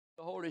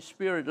The Holy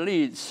Spirit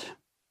leads.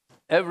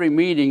 Every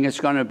meeting is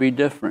going to be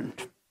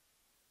different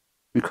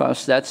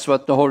because that's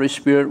what the Holy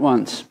Spirit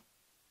wants.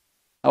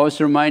 I was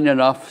reminded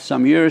of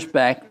some years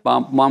back,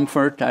 Bob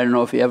Mumford. I don't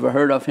know if you ever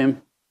heard of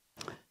him.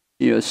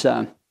 He was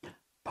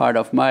part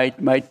of my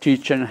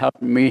teaching,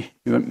 helped me,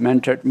 he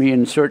mentored me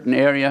in certain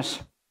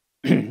areas.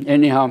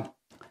 Anyhow,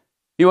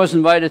 he was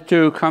invited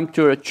to come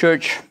to a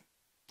church,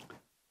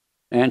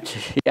 and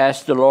he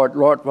asked the Lord,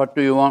 "Lord, what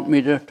do you want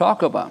me to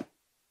talk about?"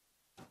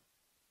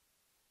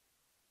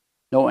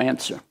 No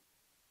answer.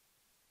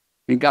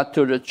 He got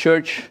to the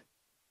church,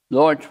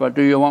 "Lord, what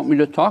do you want me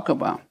to talk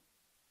about?"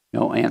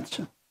 No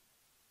answer.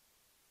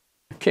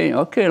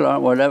 Okay,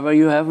 Lord, whatever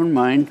you have in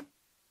mind.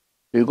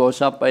 He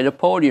goes up by the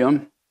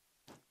podium.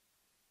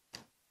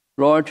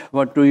 "Lord,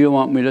 what do you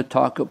want me to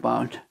talk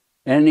about?"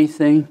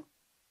 "Anything."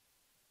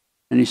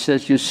 And he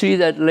says, "You see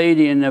that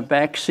lady in the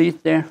back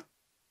seat there?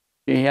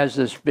 She has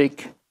this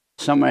big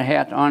summer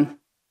hat on.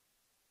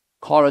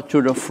 Call her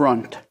to the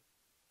front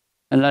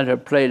and let her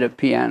play the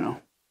piano."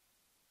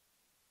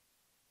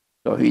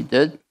 So he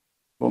did. The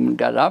woman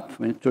got up,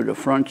 went to the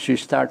front. She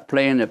started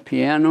playing the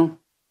piano,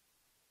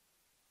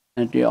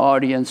 and the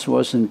audience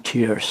was in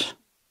tears.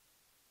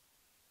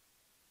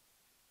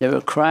 They were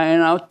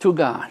crying out to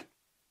God.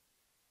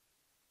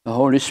 The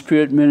Holy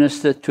Spirit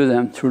ministered to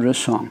them through the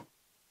song.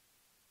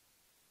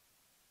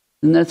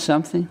 Isn't that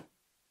something?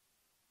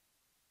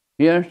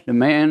 Here, the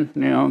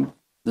man,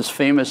 was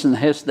famous in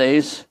his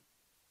days,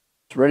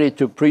 is ready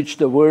to preach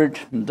the word,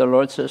 and the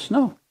Lord says,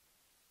 "No,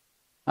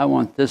 I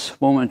want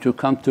this woman to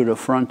come to the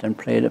front and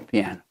play the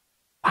piano."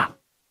 Wow.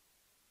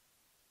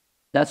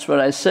 That's what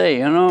I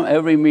say,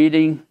 every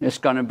meeting is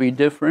going to be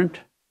different.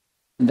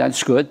 And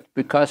that's good,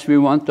 because we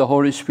want the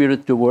Holy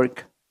Spirit to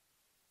work.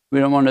 We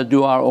don't want to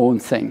do our own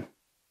thing.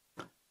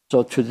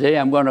 So today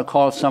I'm going to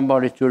call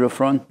somebody to the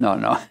front.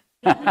 No.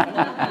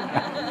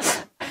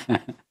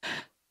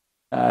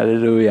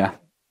 Hallelujah.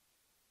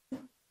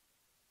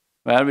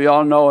 Well, we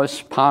all know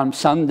it's Palm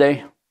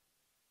Sunday.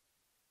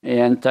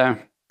 And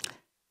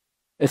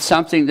it's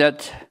something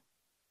that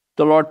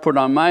the Lord put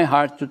on my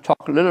heart to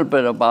talk a little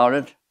bit about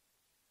it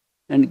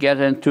and get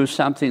into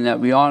something that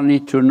we all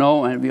need to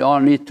know and we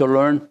all need to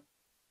learn.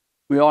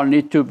 We all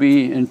need to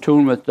be in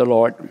tune with the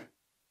Lord.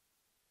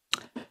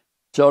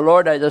 So,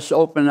 Lord, I just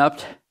open up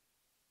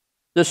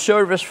the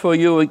service for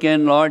you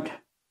again, Lord.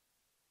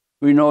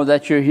 We know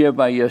that you're here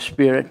by your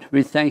Spirit.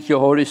 We thank you,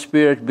 Holy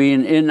Spirit,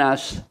 being in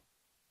us,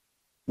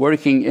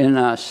 working in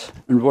us,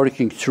 and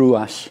working through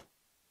us.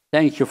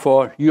 Thank you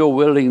for your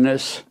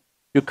willingness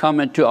to come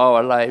into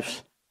our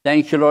lives.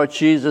 Thank you, Lord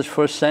Jesus,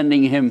 for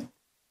sending him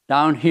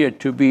down here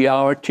to be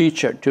our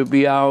teacher, to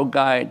be our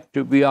guide,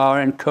 to be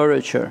our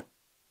encourager,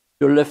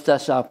 to lift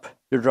us up,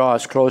 to draw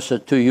us closer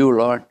to you,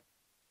 Lord.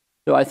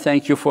 So I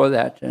thank you for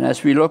that. And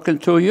as we look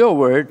into your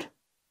word,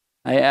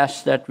 I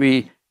ask that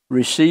we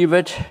receive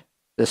it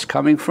that's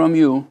coming from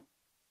you,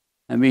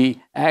 and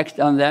we act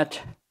on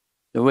that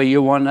the way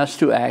you want us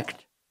to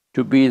act,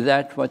 to be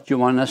that what you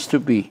want us to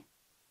be.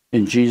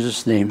 In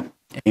Jesus' name,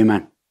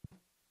 amen.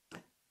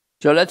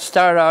 So let's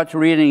start out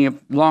reading a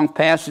long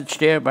passage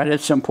there, but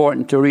it's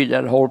important to read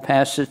that whole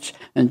passage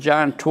in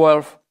John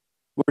 12,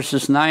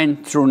 verses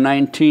 9 through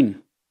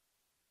 19.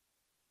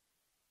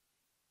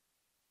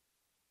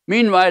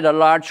 Meanwhile, a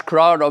large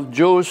crowd of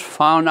Jews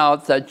found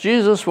out that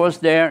Jesus was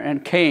there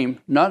and came,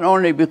 not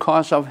only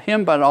because of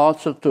him, but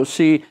also to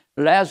see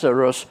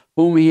Lazarus,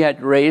 whom he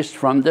had raised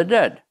from the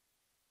dead.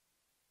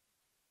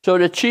 So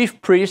the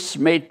chief priests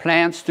made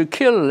plans to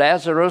kill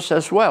Lazarus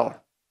as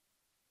well.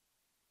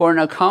 For an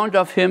account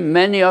of him,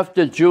 many of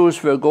the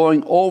Jews were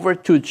going over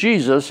to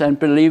Jesus and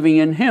believing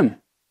in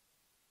him.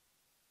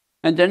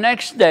 And the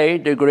next day,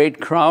 the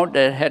great crowd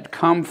that had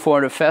come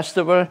for the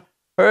festival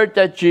heard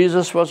that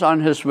Jesus was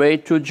on his way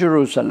to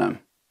Jerusalem.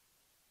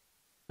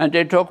 And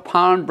they took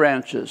palm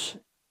branches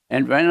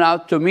and went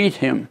out to meet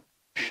him,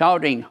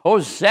 shouting,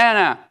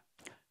 "Hosanna!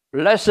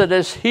 Blessed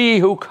is he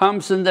who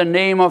comes in the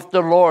name of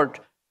the Lord.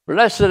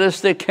 Blessed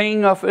is the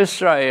King of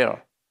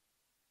Israel."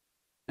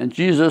 And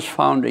Jesus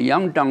found a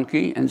young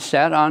donkey and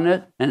sat on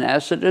it, and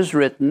as it is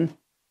written,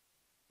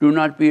 "Do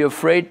not be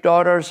afraid,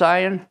 daughter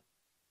Zion.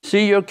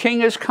 See, your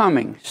king is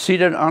coming,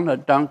 seated on a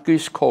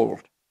donkey's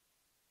colt."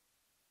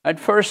 At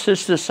first,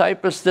 his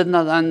disciples did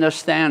not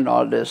understand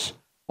all this.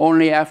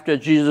 Only after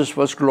Jesus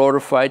was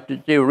glorified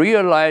did they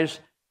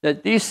realize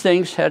that these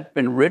things had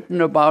been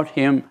written about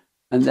him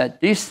and that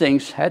these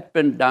things had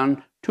been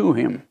done to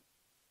him.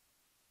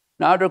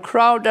 Now the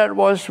crowd that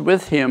was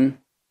with him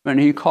when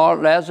he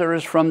called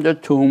Lazarus from the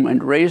tomb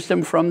and raised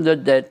him from the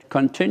dead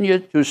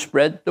continued to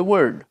spread the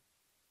word.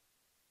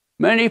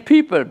 Many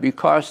people,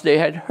 because they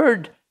had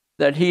heard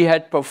that he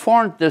had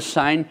performed this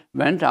sign,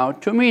 went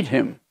out to meet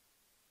him.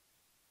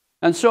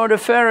 And so the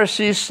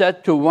Pharisees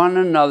said to one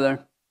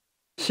another,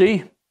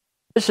 "See,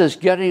 this is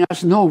getting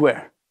us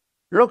nowhere.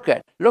 Look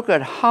at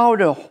how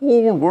the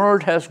whole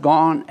world has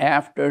gone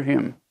after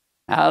him."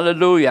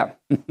 Hallelujah.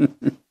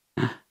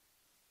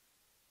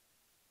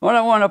 What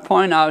I want to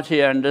point out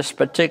here in this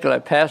particular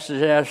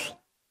passage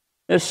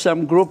is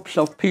some groups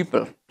of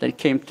people, that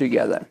came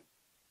together.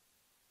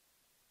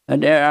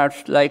 And there are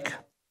like,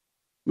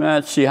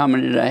 let's see how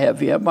many did I have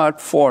here, about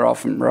 4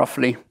 of them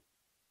roughly.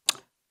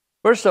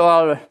 First of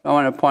all, I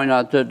want to point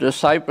out the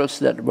disciples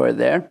that were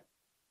there.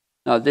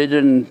 Now, they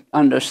didn't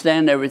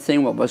understand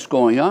everything what was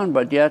going on,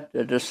 but yet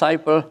the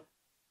disciple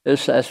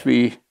is, as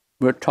we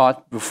were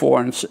taught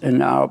before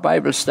in our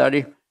Bible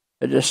study,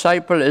 a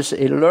disciple is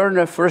a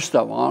learner first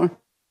of all.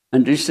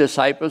 And these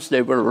disciples,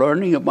 they were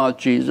learning about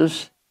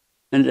Jesus.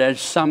 And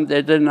there's some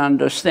they didn't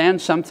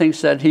understand, some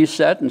things that he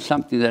said and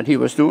something that he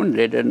was doing,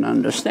 they didn't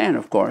understand,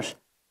 of course.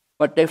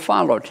 But they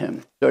followed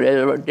him. So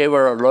they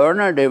were a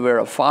learner, they were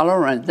a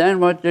follower. And then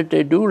what did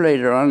they do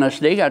later on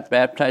as they got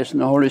baptized in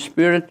the Holy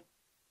Spirit?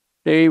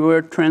 They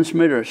were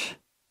transmitters.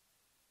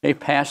 They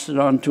passed it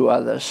on to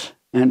others.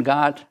 And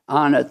God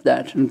honored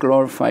that and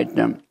glorified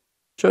them.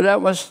 So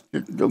that was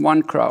the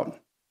one crowd.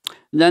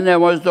 Then there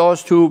was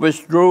those who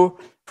withdrew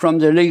from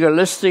the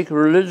legalistic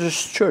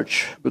religious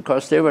church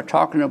because they were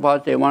talking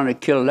about they want to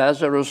kill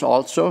Lazarus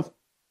also.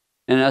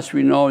 And as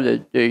we know,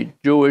 the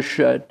Jewish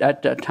at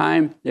that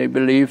time, they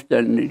believed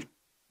in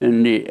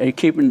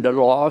keeping the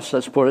laws,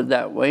 let's put it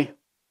that way.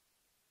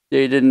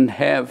 They didn't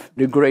have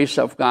the grace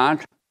of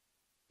God.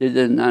 They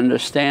didn't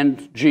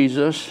understand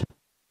Jesus.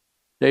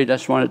 They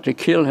just wanted to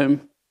kill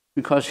him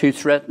because he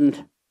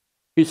threatened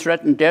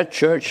their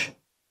church,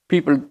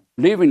 people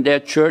leaving their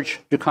church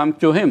to come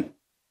to him.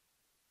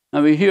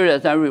 And we hear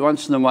that every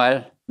once in a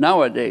while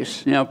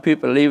nowadays.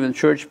 People leaving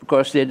church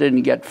because they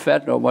didn't get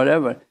fed or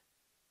whatever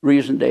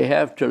reason they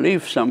have to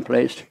leave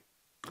someplace.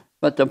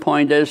 But the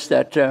point is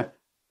that,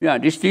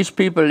 these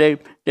people,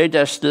 they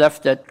just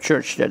left that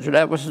church.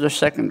 That was the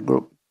second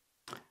group.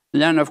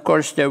 And then, of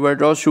course, there were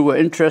those who were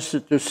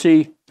interested to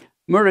see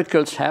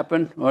miracles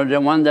happen or the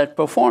one that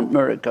performed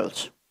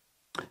miracles.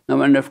 Now,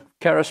 when the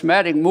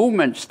charismatic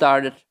movement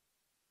started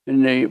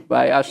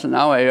by us in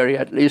our area,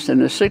 at least in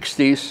the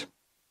 60s,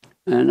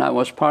 and I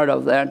was part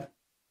of that,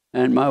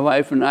 and my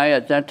wife and I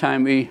at that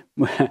time, we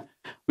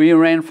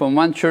ran from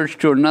one church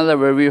to another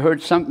where we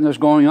heard something was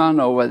going on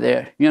over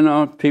there.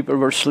 People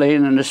were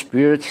slain in the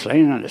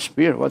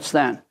Spirit. What's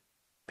that?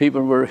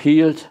 People were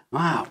healed.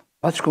 Wow,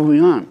 what's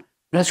going on?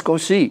 Let's go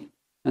see.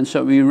 And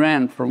so we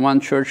ran from one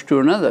church to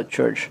another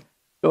church.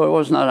 So it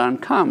was not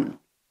uncommon.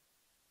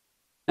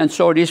 And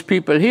so these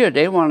people here,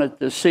 they wanted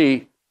to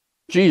see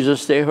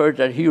Jesus. They heard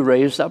that he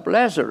raised up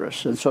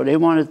Lazarus. And so they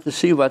wanted to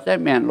see what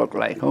that man looked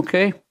like,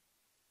 okay?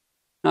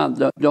 Now,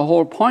 the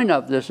whole point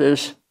of this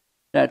is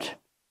that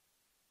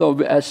so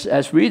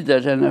as we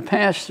did in the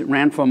past,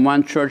 ran from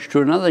one church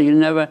to another, you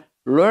never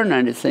learn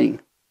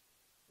anything.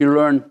 You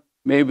learn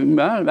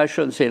I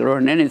shouldn't say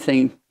learn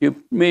anything.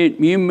 You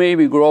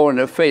maybe grow in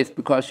the faith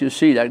because you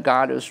see that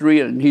God is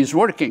real and he's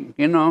working,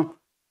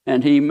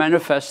 and he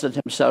manifested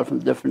himself in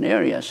different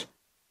areas.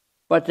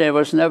 But there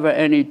was never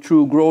any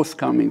true growth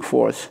coming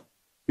forth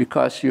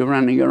because you're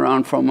running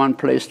around from one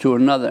place to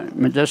another. I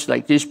mean, just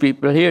like these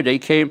people here, they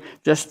came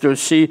just to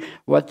see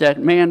what that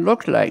man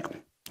looked like.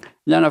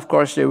 Then, of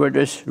course, there were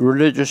these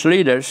religious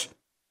leaders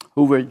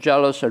who were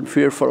jealous and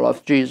fearful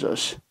of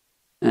Jesus,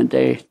 and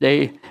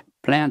they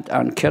planned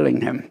on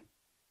killing him.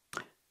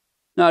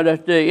 Now,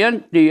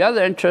 the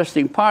other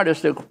interesting part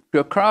is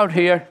the crowd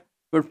here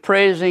were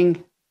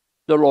praising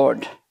the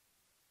Lord.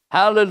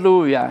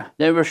 Hallelujah!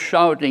 They were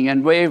shouting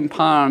and waving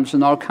palms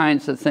and all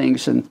kinds of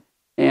things.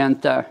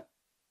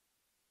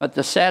 But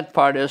the sad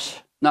part is,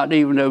 not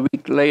even a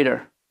week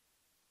later,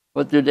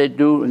 what did they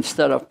do?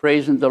 Instead of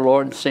praising the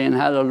Lord and saying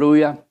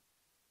hallelujah,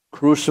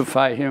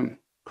 crucify him,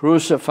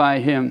 crucify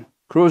him,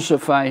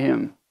 crucify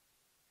him.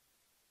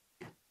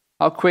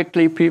 How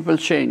quickly people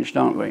change,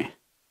 don't we?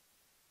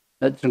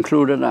 That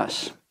included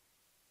us.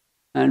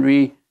 And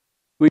we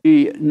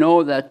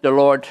know that the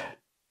Lord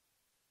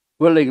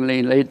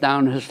willingly laid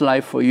down his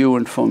life for you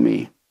and for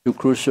me.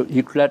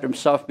 He let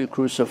himself be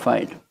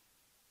crucified.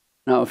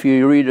 Now, if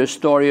you read a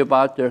story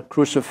about the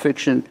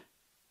crucifixion,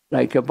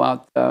 like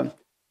about a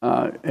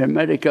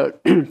medical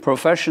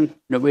profession,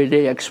 the way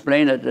they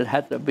explain it, it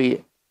had to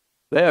be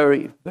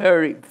very,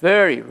 very,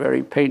 very,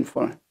 very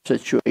painful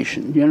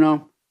situation,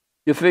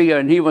 You figure,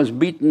 and he was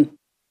beaten.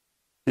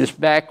 His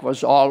back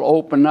was all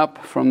open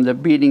up from the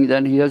beating.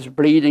 Then he was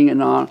bleeding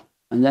and all.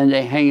 And then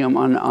they hang him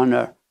on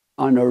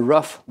a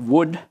rough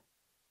wood.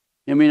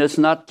 I mean, it's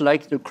not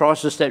like the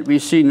crosses that we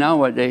see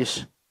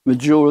nowadays with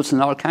jewels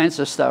and all kinds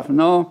of stuff.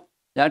 No,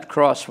 that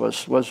cross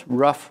was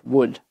rough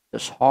wood,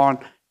 just horn,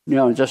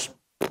 just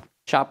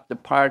chopped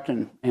apart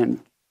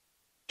and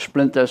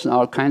splinters and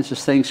all kinds of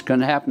things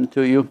can happen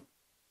to you.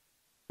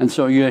 And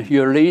so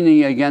you're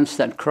leaning against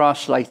that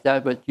cross like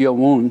that with your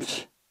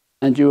wounds.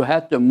 And you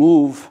had to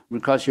move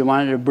because you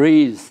wanted to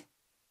breathe.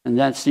 And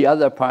that's the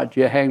other part.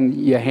 Your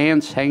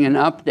hands hanging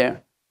up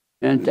there.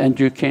 And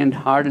you can't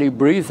hardly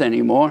breathe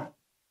anymore.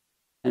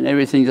 And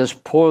everything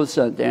just pulls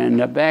out there and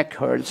the back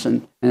hurts.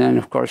 And then,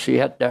 of course, he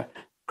had the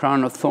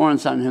crown of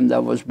thorns on him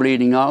that was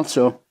bleeding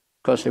also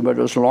because there were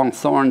those long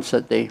thorns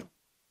that they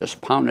just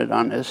pounded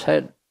on his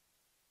head.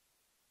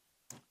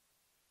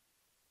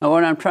 Now,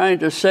 what I'm trying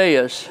to say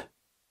is,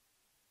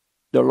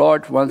 the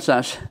Lord wants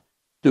us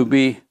to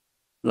be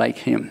like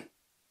him.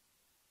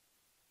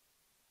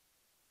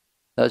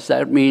 Does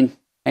that mean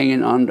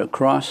hanging on the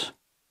cross?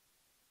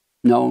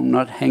 No,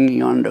 not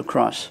hanging on the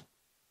cross,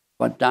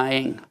 but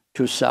dying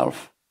to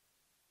self,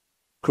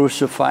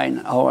 crucifying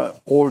our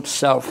old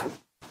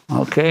self.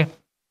 Okay?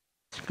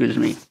 Excuse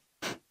me.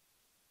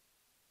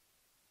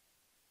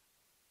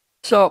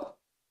 So,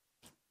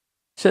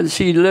 since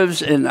he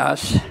lives in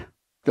us,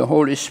 the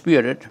Holy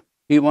Spirit,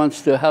 he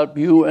wants to help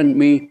you and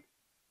me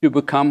to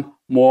become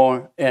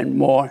more and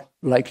more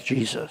like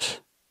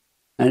Jesus.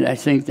 And I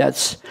think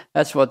that's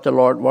what the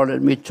Lord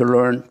wanted me to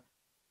learn,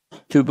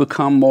 to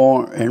become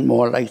more and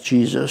more like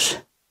Jesus,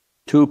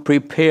 to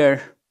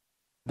prepare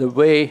the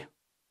way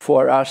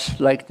for us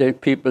like the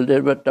people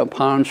did with the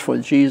palms for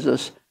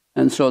Jesus.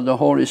 And so the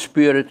Holy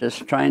Spirit is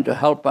trying to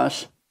help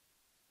us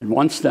and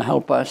wants to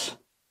help us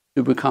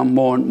to become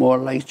more and more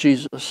like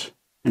Jesus.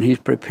 And he's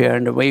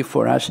preparing the way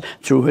for us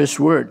through his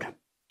word.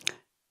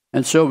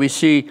 And so we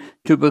see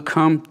to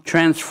become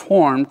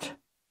transformed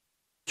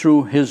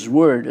through his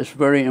word is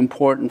very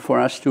important for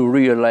us to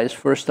realize,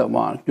 first of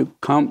all,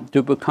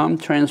 to become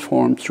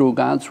transformed through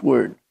God's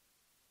word.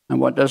 And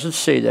what does it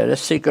say there?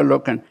 Let's take a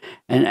look in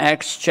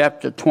Acts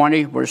chapter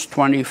 20, verse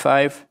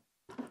 25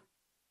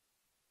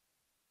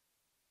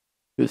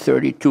 to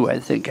 32, I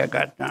think I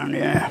got down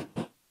there.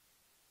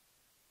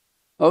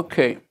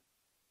 Okay.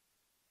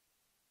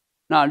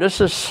 Now,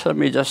 let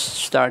me just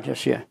start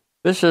this here.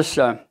 This is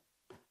a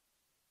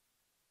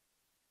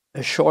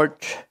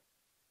short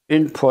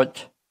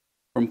input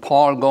from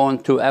Paul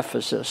going to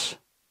Ephesus.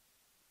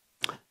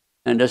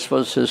 And this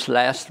was his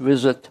last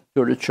visit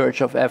to the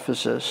church of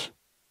Ephesus.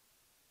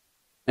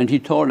 And he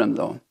told them,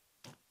 though,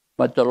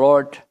 but the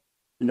Lord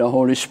and the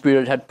Holy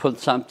Spirit had put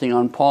something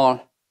on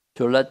Paul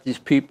to let these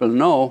people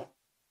know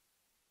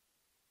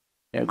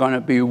there are going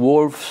to be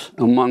wolves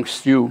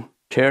amongst you,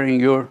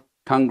 tearing your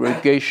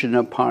congregation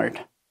apart.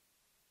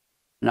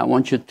 And I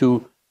want you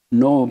to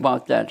know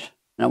about that.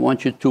 And I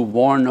want you to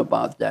warn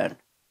about that.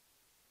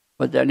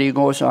 But then he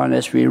goes on,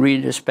 as we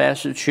read this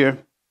passage here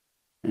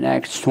in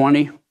Acts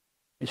 20,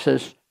 he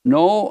says,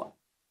 "No,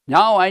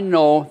 now I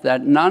know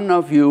that none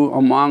of you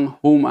among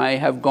whom I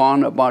have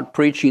gone about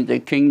preaching the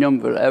kingdom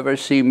will ever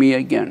see me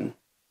again.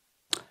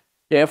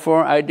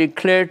 Therefore I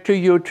declare to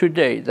you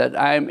today that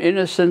I am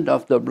innocent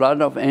of the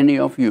blood of any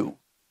of you.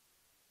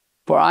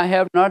 For I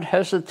have not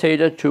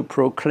hesitated to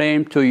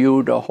proclaim to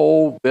you the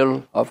whole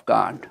will of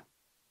God.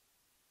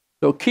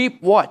 So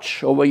keep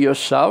watch over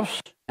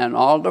yourselves and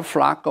all the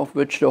flock of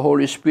which the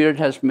Holy Spirit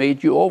has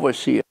made you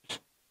overseers.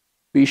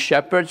 Be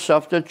shepherds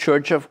of the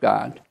church of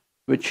God,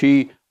 which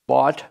he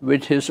bought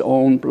with his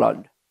own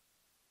blood.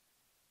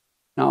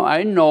 Now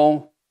I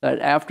know that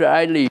after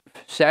I leave,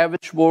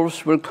 savage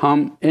wolves will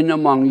come in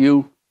among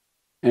you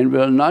and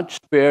will not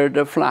spare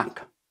the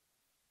flock.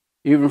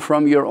 Even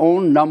from your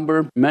own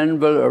number, men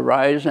will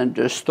arise and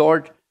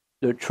distort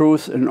the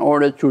truth in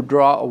order to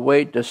draw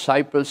away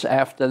disciples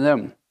after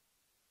them.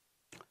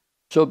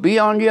 So be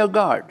on your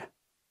guard.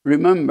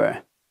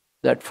 Remember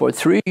that for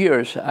 3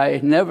 years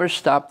I never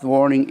stopped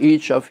warning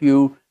each of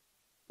you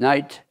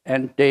night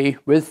and day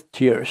with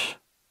tears.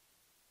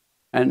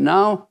 And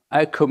now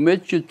I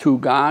commit you to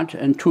God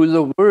and to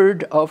the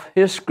word of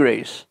his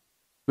grace,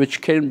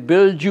 which can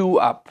build you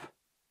up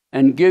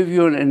and give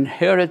you an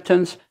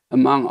inheritance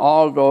among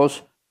all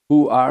those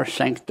who are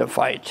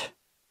sanctified."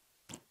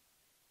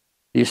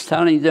 He's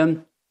telling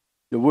them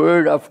the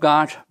word of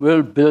God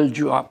will build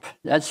you up.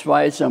 That's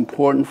why it's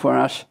important for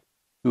us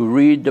to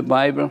read the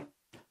Bible,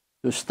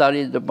 to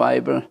study the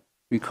Bible,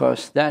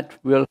 because that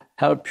will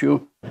help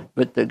you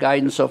with the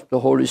guidance of the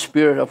Holy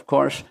Spirit, of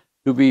course,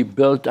 to be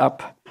built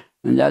up.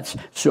 And that's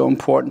so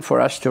important for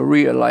us to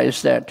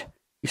realize that.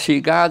 You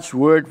see, God's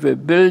word will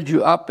build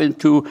you up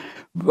into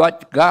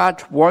what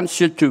God wants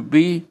you to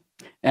be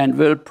and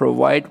will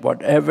provide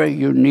whatever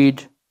you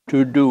need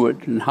to do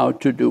it and how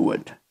to do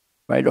it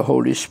by the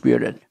Holy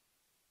Spirit.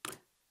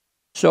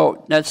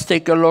 So let's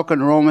take a look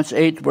in Romans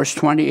 8, verse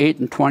 28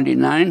 and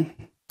 29.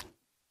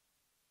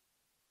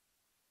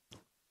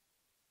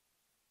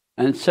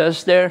 And it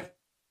says there,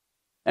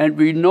 "And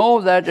we know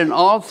that in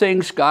all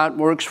things God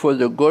works for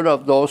the good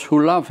of those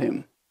who love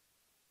him,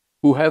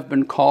 who have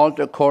been called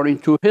according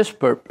to his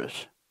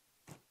purpose.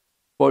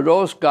 For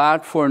those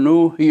God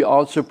foreknew, he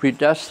also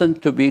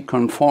predestined to be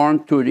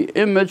conformed to the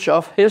image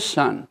of his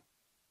Son,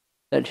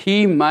 that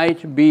he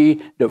might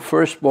be the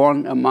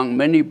firstborn among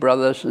many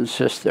brothers and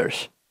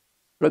sisters."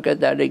 Look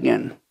at that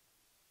again.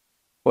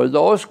 For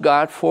those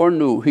God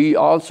foreknew, he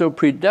also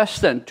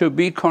predestined to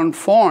be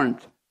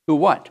conformed to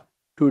what?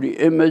 To the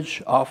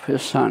image of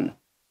his Son.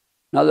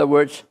 In other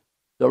words,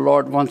 the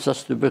Lord wants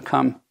us to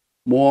become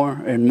more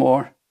and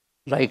more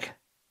like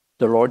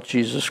the Lord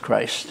Jesus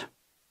Christ.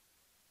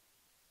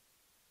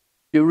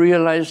 You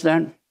realize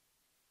that?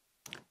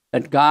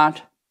 That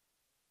God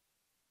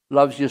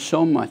loves you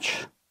so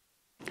much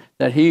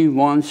that he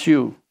wants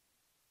you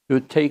to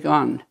take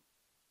on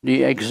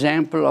the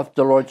example of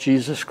the Lord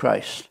Jesus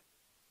Christ.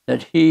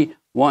 That he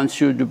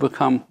wants you to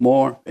become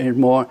more and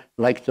more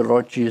like the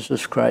Lord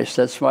Jesus Christ.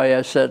 That's why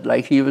I said,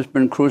 like he has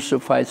been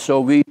crucified,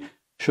 so we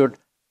should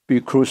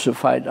be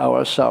crucified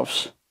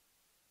ourselves,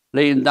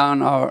 laying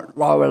down our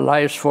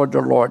lives for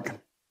the Lord.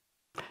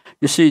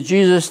 You see,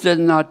 Jesus did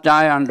not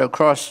die on the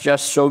cross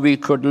just so we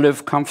could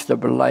live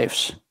comfortable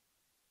lives.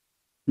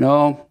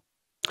 No,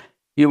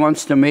 he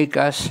wants to make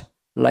us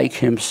like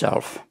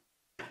himself.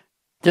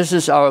 This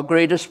is our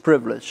greatest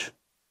privilege.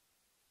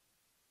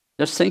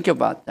 Just think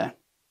about that.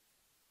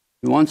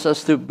 He wants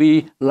us to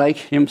be like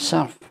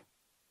himself.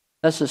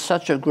 This is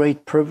such a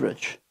great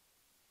privilege.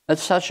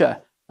 That's such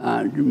a,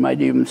 you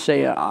might even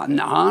say, an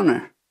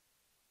honor.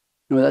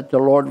 You know, that the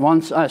Lord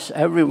wants us,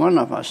 every one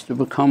of us, to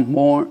become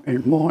more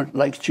and more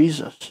like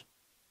Jesus.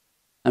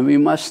 And we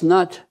must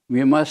not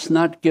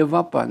give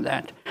up on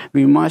that.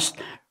 We must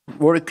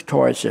work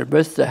towards it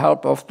with the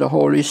help of the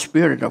Holy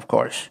Spirit, of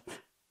course.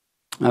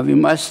 Now we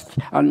must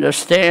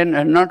understand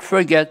and not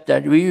forget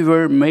that we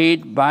were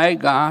made by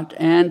God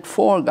and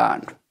for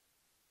God.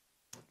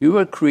 You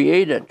were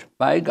created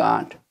by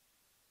God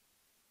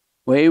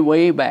way,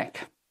 way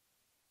back.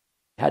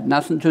 It had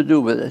nothing to do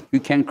with it.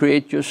 You can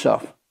create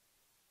yourself.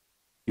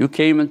 You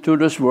came into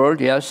this world,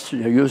 yes,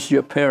 you used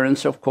your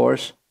parents, of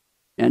course,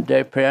 and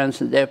their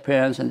parents and their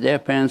parents and their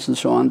parents and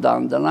so on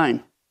down the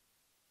line.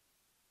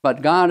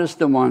 But God is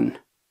the one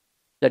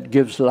that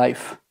gives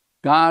life.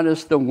 God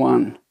is the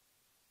one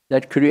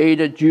that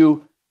created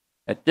you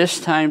at this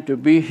time to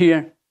be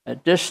here,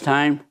 at this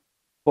time,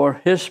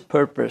 for his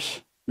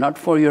purpose, not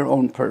for your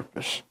own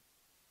purpose.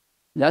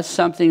 That's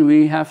something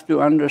we have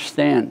to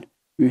understand.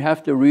 We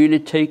have to really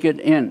take it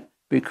in,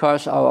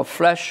 because our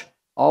flesh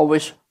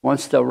always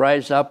wants to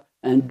rise up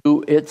and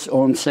do its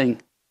own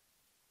thing.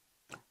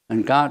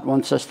 And God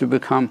wants us to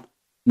become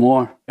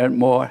more and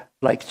more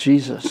like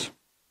Jesus.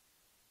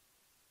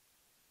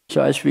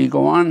 So as we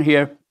go on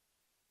here,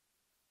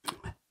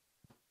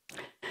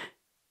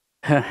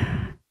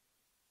 the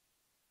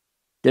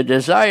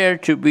desire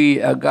to be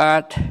a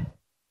God,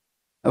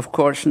 of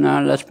course,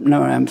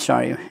 I'm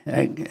sorry.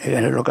 I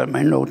got to look at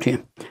my note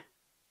here.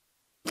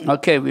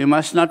 Okay, we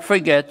must not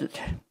forget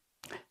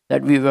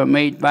that we were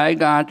made by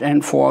God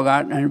and for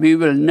God, and we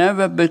will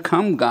never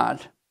become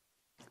God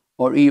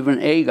or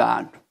even a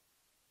God.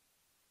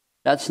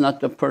 That's not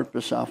the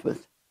purpose of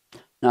it.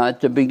 Now, at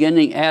the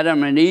beginning,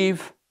 Adam and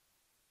Eve,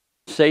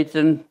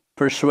 Satan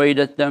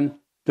persuaded them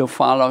to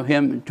follow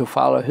him, to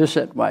follow his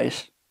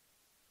advice.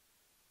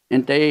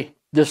 And they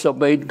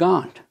disobeyed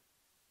God.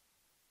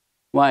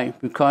 Why?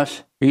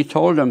 Because he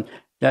told them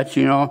that,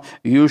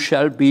 you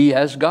shall be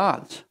as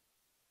gods.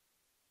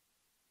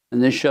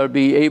 And they shall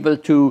be able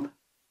to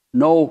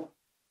know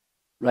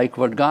like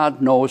what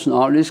God knows and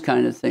all these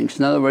kind of things.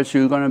 In other words,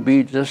 you're going to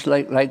be just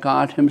like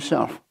God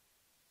himself.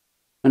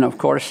 And of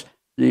course,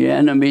 the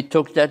enemy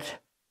took that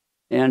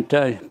and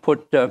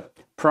put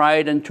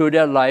pride into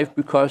their life,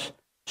 because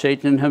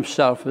Satan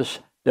himself is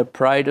the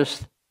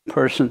proudest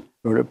person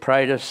or the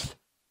proudest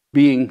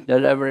being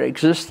that ever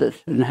existed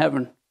in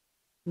heaven.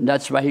 And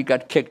that's why he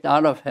got kicked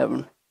out of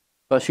heaven,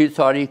 because he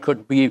thought he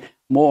could be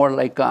more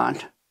like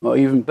God, or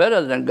even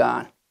better than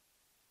God.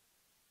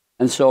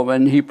 And so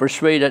when he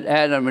persuaded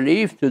Adam and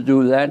Eve to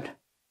do that,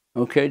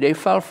 okay, they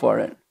fell for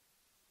it.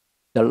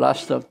 The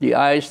lust of the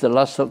eyes, the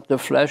lust of the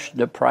flesh,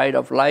 the pride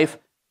of life,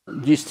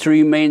 these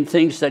three main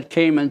things that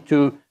came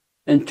into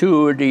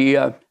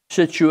the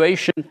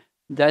situation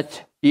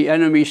that the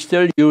enemy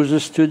still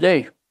uses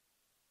today.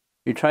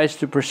 He tries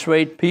to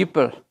persuade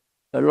people,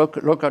 look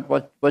at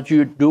what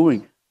you're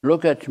doing.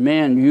 Look at,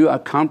 man, you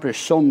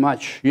accomplished so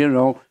much,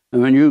 and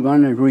when you're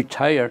going to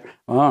retire,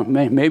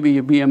 maybe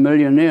you'll be a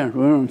millionaire,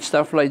 and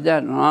stuff like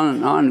that, and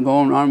on,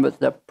 going on with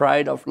the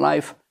pride of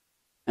life,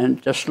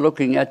 and just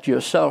looking at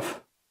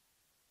yourself,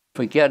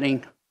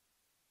 forgetting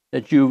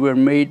that you were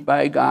made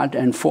by God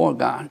and for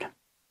God.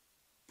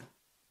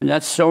 And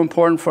that's so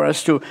important for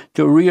us to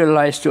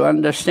realize, to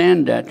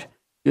understand that.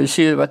 You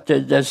see, but the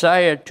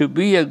desire to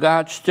be a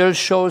God still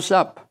shows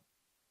up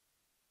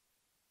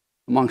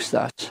amongst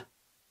us.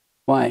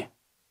 Why?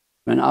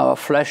 When our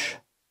flesh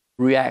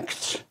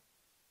reacts.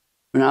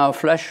 When our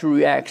flesh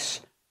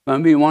reacts,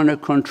 when we want to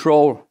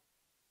control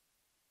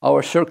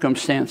our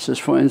circumstances,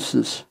 for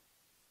instance,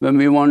 when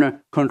we want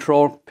to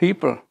control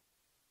people.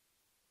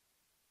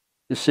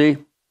 You see,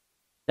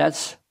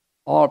 that's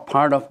all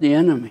part of the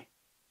enemy.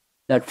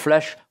 That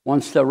flesh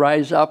wants to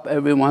rise up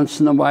every once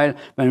in a while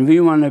when we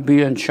want to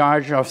be in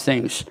charge of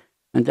things.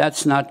 And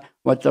that's not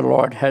what the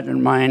Lord had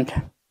in mind.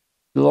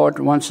 The Lord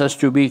wants us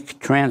to be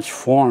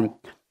transformed.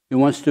 He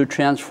wants to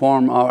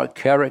transform our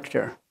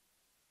character.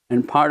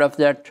 And part of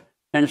that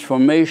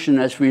transformation,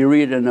 as we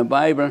read in the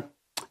Bible,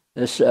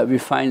 is we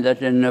find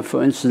that in,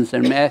 for instance,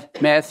 in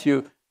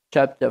Matthew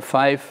chapter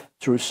 5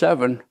 through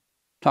 7,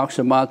 talks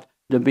about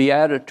the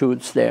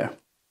Beatitudes there.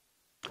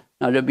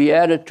 Now, the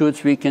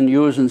Beatitudes we can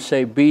use and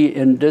say, be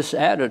in this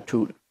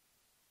attitude.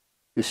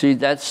 You see,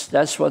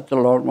 that's what the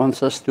Lord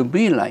wants us to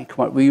be like,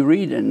 what we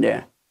read in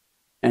there.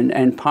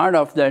 And part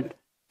of that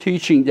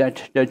teaching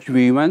that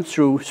we went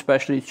through,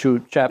 especially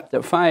through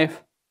chapter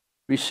 5,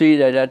 we see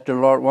that the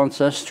Lord wants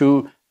us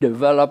to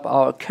develop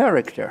our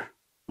character.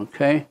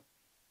 Okay?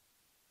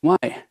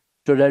 Why?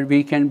 So that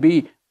we can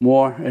be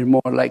more and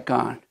more like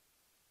God.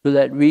 So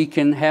that we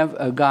can have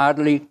a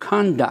godly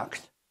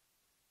conduct.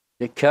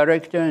 The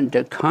character and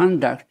the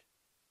conduct.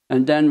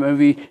 And then when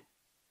we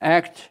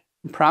act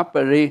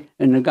properly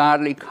in a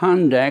godly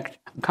conduct,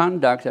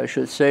 I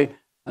should say,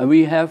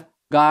 we have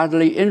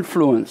godly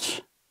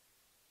influence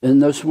in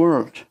this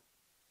world.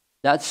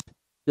 That's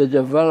the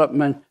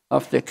development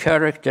of the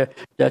character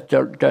that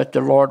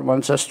the Lord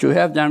wants us to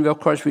have. Then, of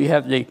course, we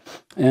have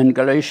in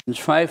Galatians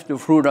 5, the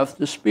fruit of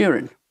the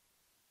Spirit.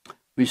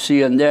 We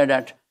see in there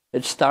that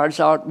it starts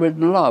out with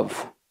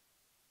love.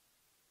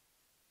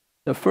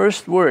 The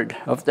first word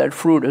of that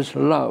fruit is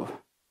love.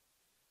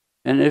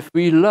 And if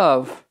we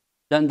love,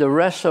 then the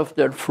rest of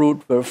that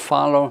fruit will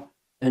follow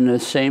in the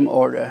same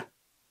order.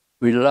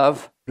 We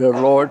love the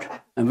Lord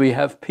and we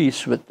have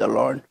peace with the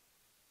Lord.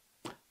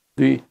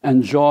 We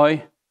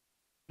enjoy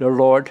the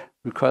Lord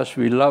because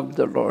we love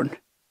the Lord.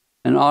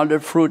 And all the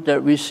fruit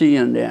that we see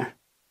in there.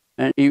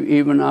 And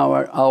even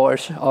our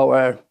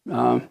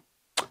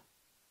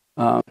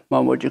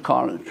what would you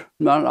call it?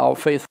 Not our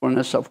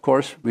faithfulness, of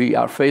course. We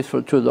are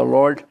faithful to the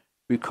Lord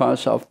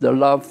because of the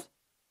love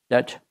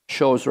that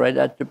shows right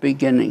at the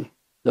beginning.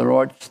 The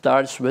Lord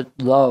starts with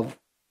love.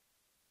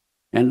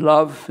 And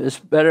love is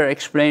better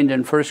explained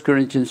in 1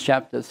 Corinthians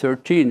chapter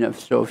 13.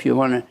 So if you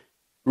want to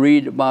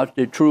read about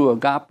the true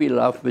agape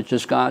love, which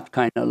is God's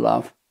kind of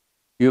love,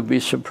 you'll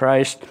be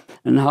surprised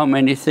in how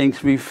many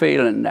things we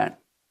fail in that.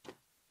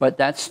 But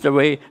that's the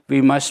way we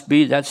must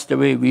be. That's the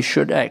way we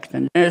should act.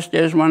 And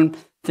there's one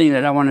thing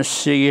that I want to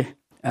see,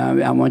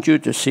 I want you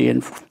to see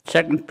in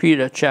 2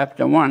 Peter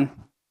chapter 1,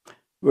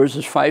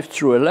 verses 5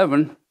 through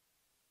 11.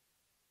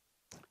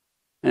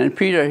 And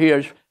Peter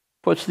here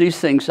puts these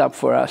things up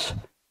for us.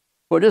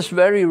 For this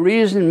very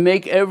reason,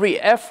 make every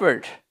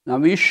effort. Now,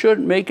 we should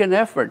make an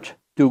effort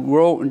to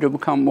grow and to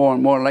become more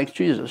and more like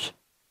Jesus.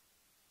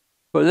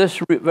 For this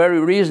very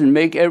reason,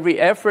 make every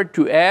effort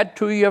to add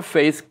to your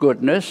faith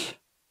goodness,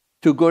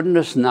 to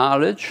goodness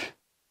knowledge,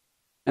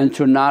 and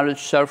to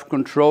knowledge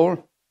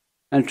self-control,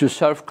 and to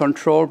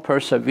self-control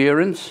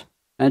perseverance,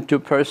 and to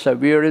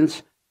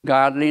perseverance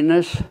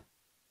godliness,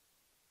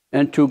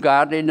 and to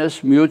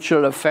godliness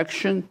mutual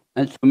affection,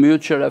 and to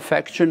mutual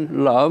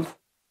affection love.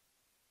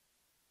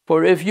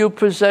 For if you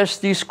possess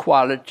these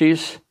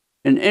qualities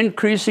in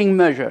increasing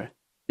measure,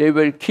 they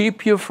will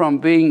keep you from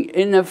being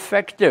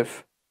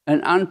ineffective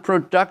and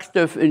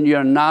unproductive in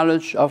your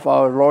knowledge of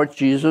our Lord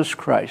Jesus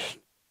Christ.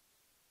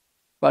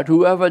 But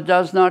whoever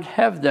does not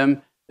have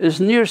them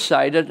is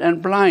nearsighted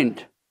and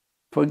blind,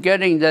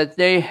 forgetting that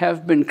they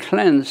have been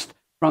cleansed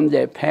from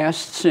their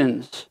past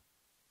sins.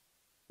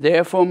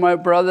 Therefore, my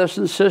brothers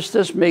and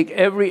sisters, make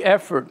every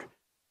effort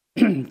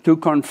to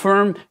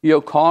confirm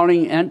your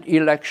calling and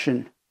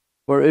election.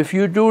 For if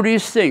you do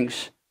these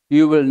things,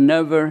 you will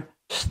never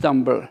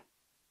stumble,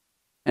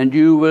 and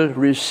you will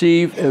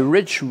receive a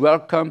rich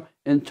welcome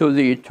into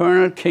the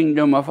eternal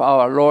kingdom of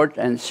our Lord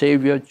and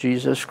Savior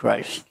Jesus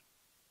Christ.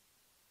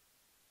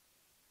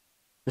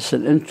 It's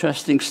an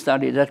interesting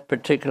study, that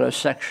particular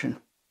section.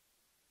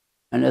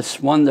 And it's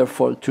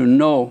wonderful to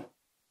know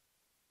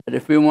that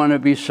if we want to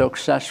be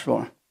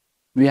successful,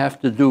 we have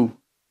to do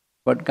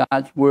what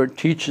God's Word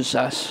teaches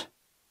us,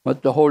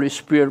 what the Holy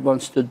Spirit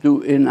wants to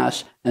do in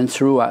us and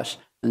through us.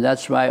 And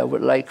that's why I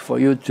would like for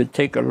you to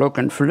take a look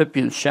in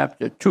Philippians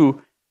chapter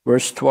 2,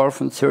 verse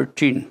 12 and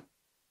 13.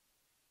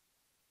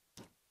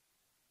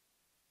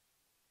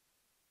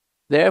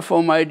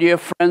 Therefore, my dear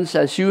friends,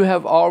 as you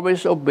have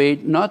always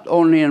obeyed, not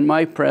only in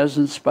my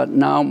presence, but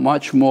now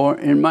much more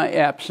in my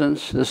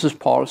absence, this is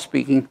Paul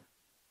speaking,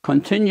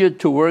 continue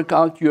to work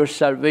out your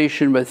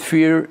salvation with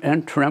fear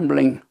and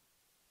trembling.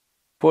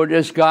 For it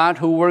is God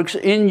who works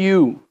in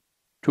you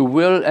to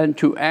will and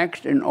to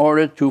act in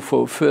order to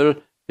fulfill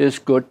his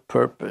good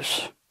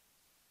purpose.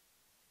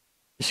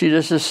 You see,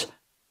 this is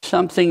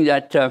something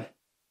that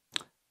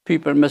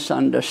people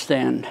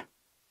misunderstand.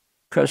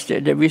 Because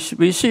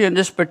we see in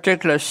this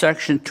particular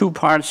section two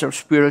parts of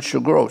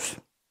spiritual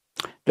growth.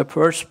 The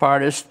first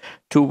part is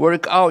to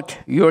work out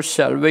your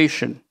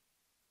salvation,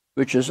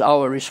 which is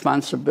our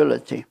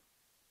responsibility.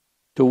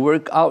 To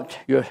work out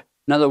in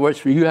other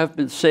words, when you have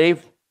been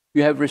saved,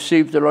 you have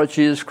received the Lord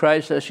Jesus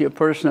Christ as your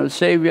personal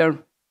Savior,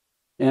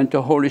 and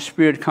the Holy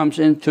Spirit comes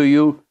into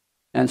you.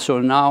 And so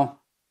now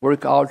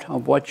work out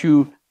of what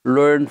you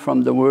learned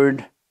from the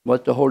Word,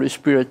 what the Holy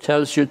Spirit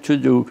tells you to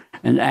do,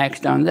 and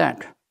act on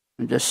that.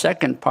 And the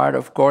second part,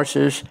 of course,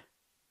 is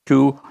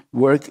to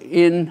work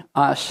in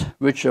us,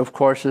 which, of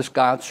course, is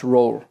God's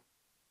role.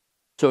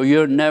 So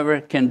you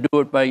never can do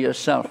it by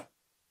yourself.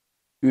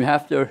 You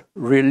have to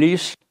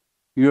release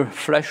your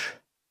flesh.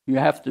 You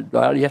have to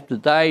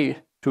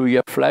die to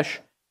your flesh,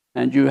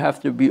 and you have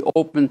to be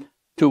open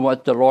to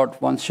what the Lord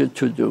wants you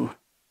to do.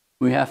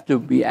 We have to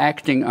be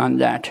acting on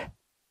that.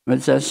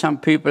 But some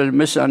people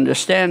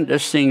misunderstand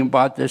this thing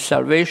about the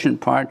salvation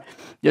part.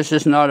 This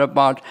is not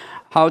about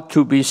how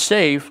to be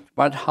saved,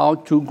 but how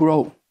to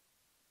grow.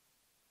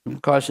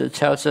 Because it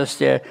tells us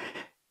there,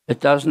 It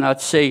does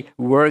not say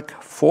work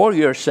for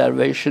your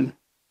salvation,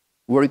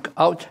 work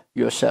out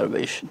your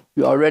salvation.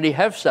 You already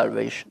have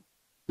salvation.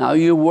 Now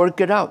you work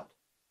it out.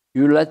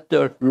 You let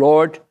the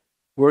Lord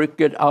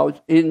work it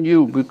out in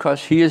you,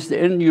 because He is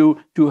in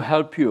you to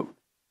help you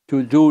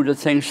to do the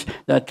things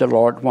that the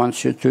Lord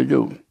wants you to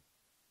do.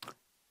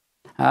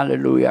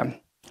 Hallelujah.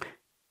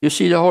 You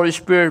see, the Holy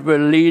Spirit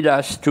will lead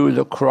us to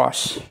the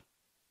cross.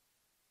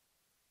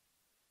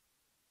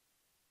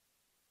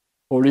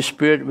 Holy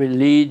Spirit will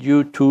lead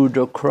you to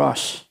the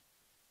cross.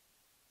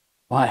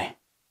 Why?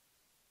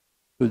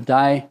 To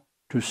die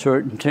to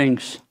certain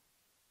things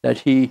that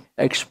He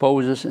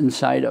exposes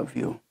inside of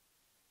you.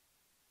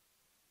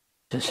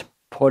 Just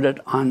put it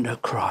on the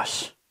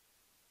cross.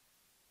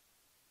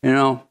 You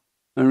know,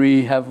 when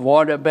we have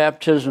water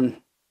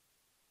baptism,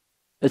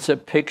 it's a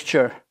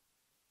picture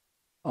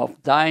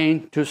of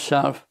dying to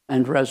self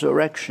and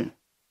resurrection.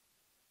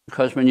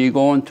 Because when you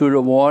go into the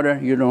water,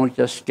 you don't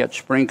just get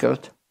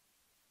sprinkled.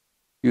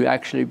 You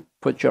actually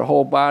put your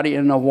whole body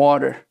in the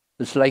water.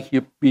 It's like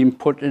you're being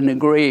put in a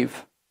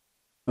grave.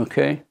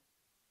 Okay?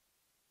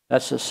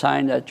 That's a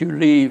sign that you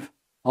leave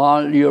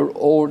all your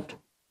old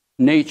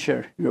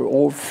nature, your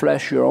old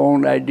flesh, your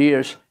own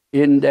ideas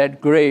in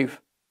that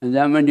grave. And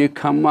then when you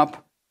come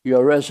up,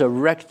 you're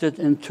resurrected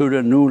into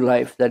the new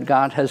life that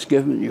God has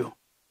given you.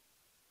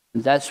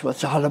 And that's what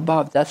it's all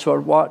about. That's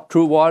what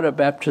true water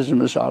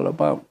baptism is all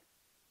about.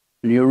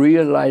 And you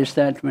realize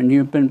that when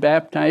you've been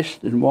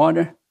baptized in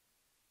water,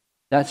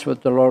 that's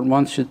what the Lord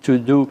wants you to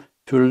do,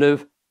 to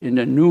live in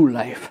a new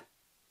life.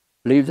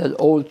 Leave that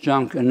old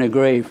junk in the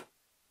grave.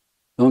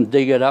 Don't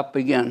dig it up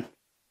again.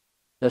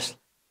 Just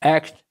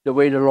act the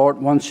way the Lord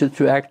wants you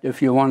to act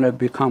if you want to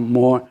become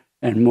more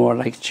and more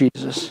like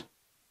Jesus.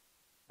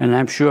 And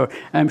I'm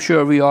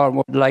sure we all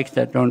would like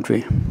that, don't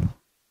we?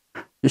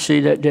 You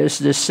see, that there's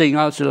this thing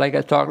also, like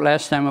I talked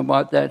last time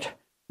about that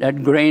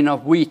grain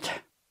of wheat.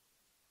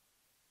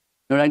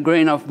 That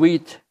grain of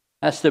wheat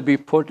has to be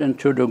put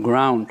into the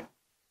ground.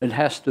 It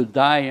has to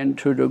die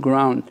into the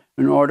ground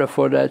in order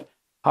for that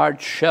hard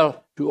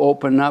shell to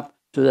open up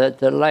so that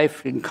the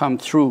life can come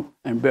through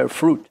and bear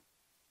fruit.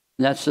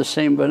 And that's the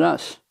same with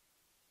us.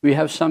 We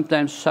have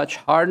sometimes such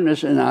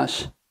hardness in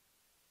us,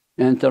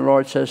 and the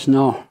Lord says,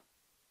 no,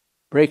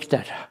 break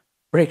that,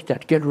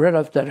 get rid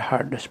of that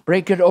hardness,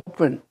 break it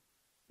open,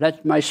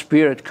 let my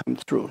Spirit come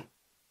through.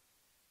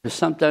 Because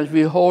sometimes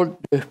we hold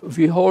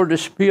the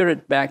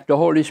Spirit back, the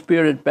Holy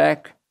Spirit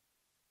back,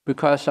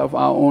 because of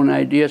our own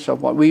ideas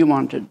of what we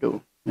want to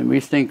do. And we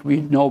think we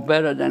know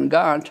better than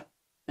God,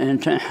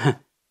 and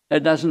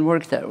it doesn't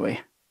work that way.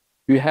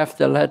 You have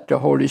to let the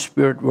Holy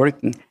Spirit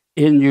working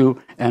in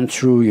you and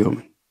through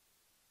you.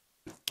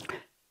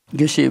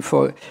 You see,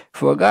 for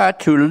God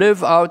to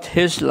live out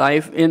His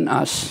life in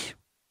us,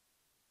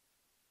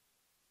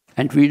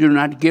 and we do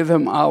not give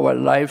Him our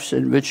lives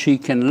in which He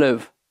can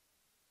live,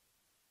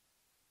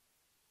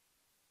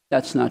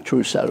 that's not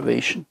true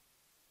salvation.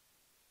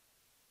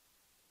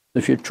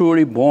 If you're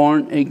truly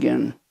born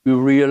again, you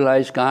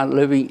realize God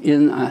living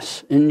in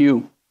us, in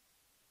you,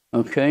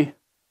 okay?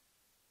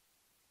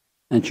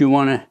 And you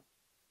want to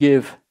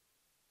give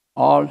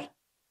all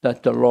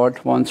that the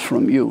Lord wants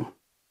from you,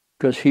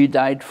 because He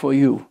died for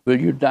you. Will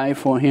you die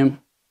for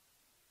Him?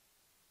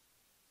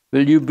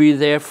 Will you be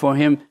there for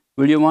Him?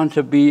 Will you want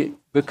to be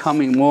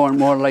becoming more and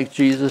more like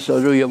Jesus, or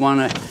do you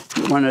want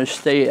to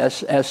stay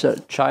as a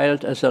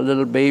child, as a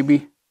little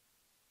baby?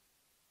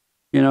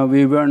 You know,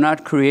 we were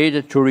not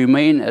created to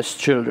remain as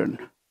children.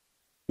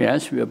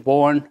 Yes, we are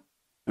born,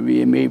 and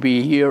we may be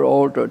a year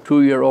old or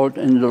 2 year old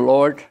in the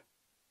Lord,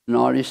 and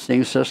all these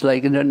things. Just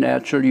like in the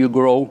natural, you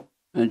grow,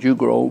 and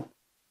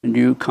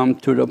you come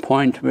to the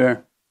point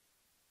where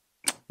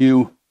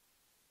you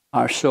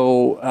are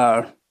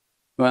so,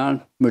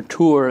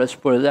 mature, let's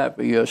put it that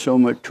way. You're so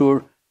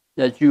mature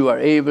that you are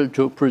able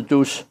to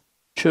produce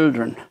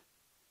children.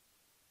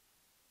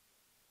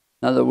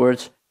 In other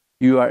words,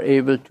 you are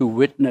able to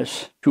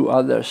witness to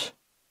others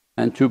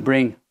and to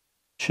bring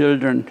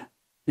children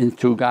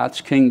into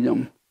God's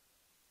kingdom.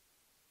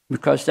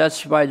 Because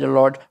that's why the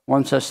Lord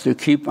wants us to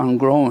keep on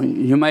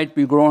growing. You might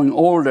be growing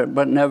older,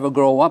 but never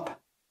grow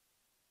up.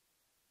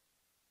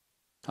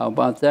 How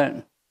about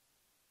that?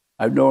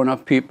 I've known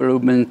of people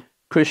who've been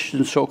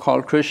Christians,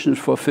 so-called Christians,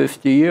 for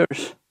 50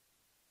 years,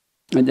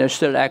 and they're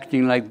still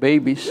acting like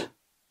babies.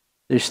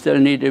 They still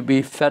need to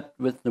be fed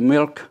with the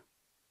milk,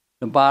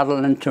 the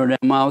bottle into their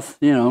mouth,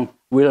 wheel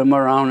them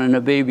around in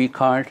a baby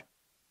cart,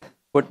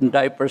 putting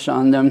diapers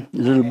on them,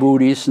 little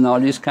booties and all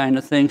these kind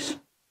of things.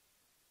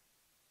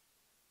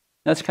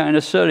 That's kind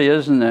of silly,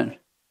 isn't it?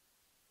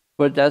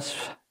 But that's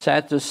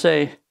sad to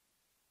say.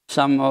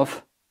 Some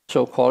of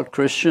so-called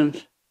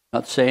Christians,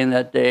 not saying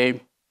that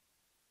they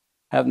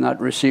have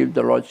not received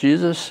the Lord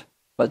Jesus,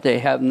 but they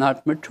have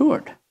not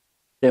matured.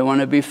 They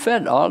want to be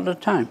fed all the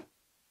time.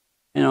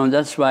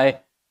 That's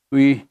why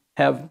we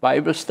have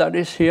Bible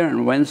studies here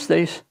on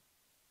Wednesdays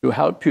to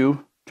help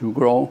you to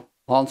grow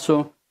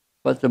also.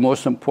 But the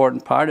most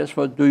important part is,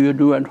 what do you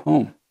do at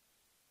home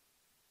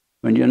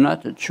when you're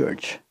not at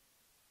church?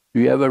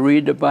 Do you ever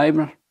read the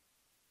Bible?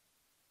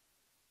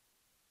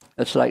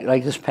 It's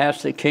like this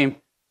pastor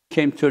came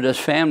to this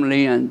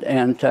family, and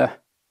the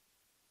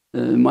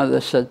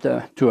mother said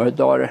to her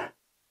daughter,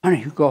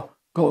 "Honey, go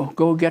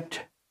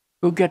get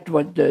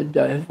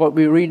what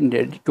we're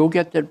reading. Go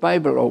get that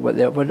Bible over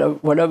there,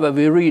 whatever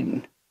we're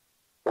reading."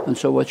 And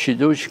so what she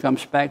does, she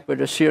comes back with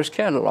a Sears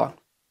catalog.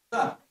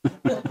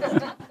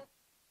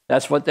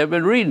 That's what they've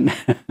been reading.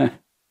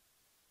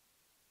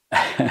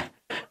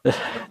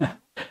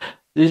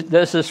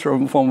 This is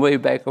from way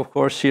back, of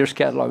course, Sears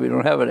catalog. We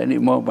don't have it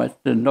anymore, but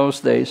in those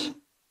days,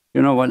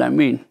 you know what I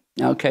mean.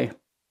 Okay.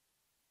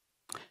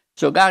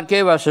 So God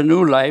gave us a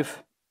new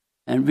life,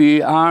 and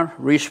we are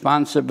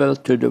responsible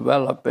to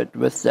develop it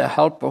with the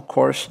help, of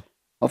course,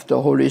 of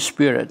the Holy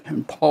Spirit.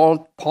 And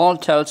Paul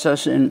tells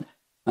us in,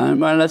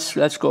 well,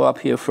 let's go up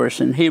here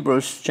first, in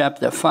Hebrews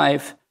chapter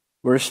 5,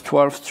 verse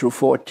 12 through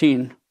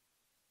 14.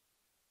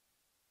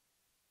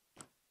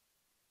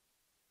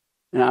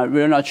 Now,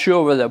 we're not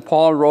sure whether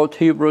Paul wrote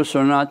Hebrews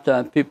or not.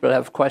 People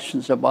have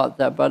questions about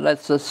that, but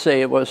let's just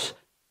say it was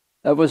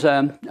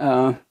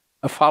a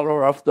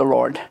follower of the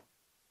Lord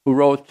who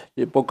wrote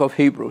the book of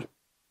Hebrews.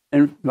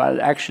 And,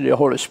 well, actually, the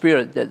Holy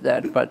Spirit did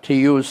that, but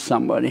he used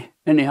somebody.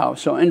 Anyhow,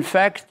 so in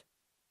fact,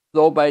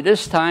 though by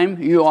this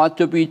time you ought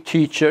to be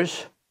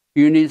teachers,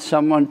 you need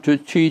someone to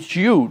teach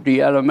you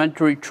the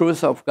elementary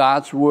truth of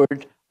God's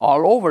word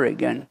all over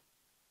again.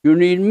 You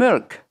need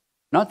milk,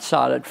 not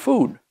solid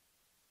food.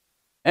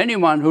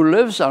 Anyone who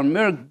lives on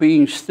milk,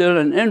 being still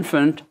an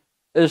infant,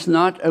 is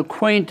not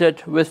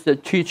acquainted with the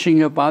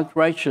teaching about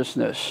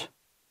righteousness.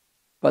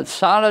 But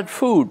solid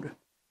food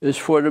is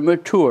for the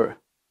mature,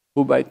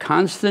 who by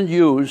constant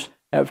use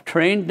have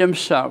trained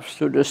themselves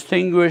to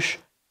distinguish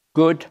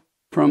good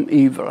from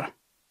evil,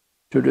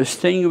 to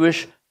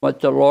distinguish what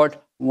the Lord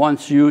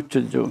wants you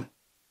to do,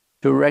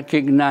 to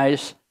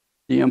recognize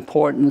the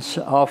importance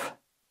of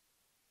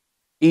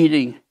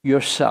eating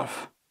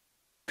yourself,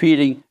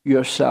 feeding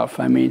yourself,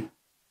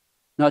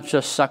 not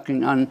just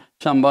sucking on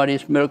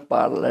somebody's milk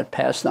bottle that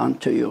passed on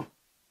to you,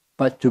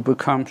 but to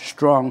become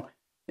strong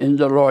in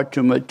the Lord,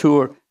 to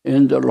mature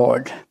in the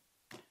Lord.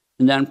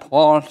 And then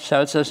Paul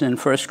tells us in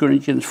 1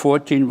 Corinthians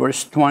 14,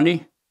 verse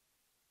 20,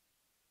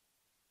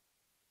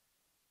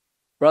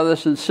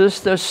 brothers and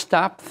sisters,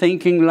 stop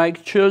thinking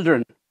like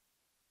children.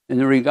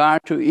 In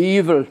regard to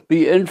evil,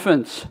 be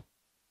infants,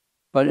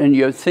 but in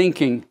your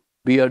thinking,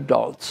 be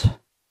adults.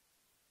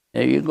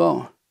 There you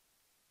go.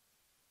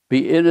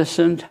 Be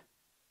innocent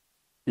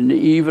in the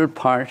evil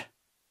part,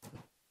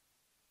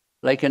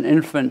 like an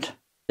infant.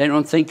 They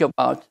don't think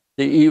about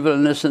the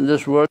evilness in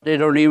this world. They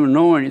don't even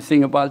know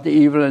anything about the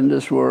evil in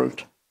this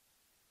world.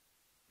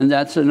 And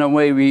that's in a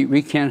way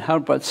we can't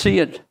help but see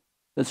it.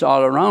 It's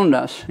all around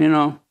us,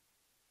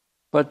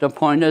 But the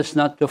point is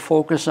not to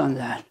focus on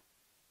that,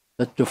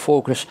 but to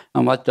focus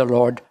on what the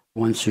Lord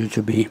wants you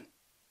to be.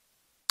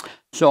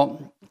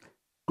 So,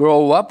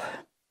 grow up,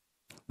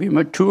 be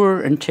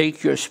mature, and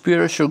take your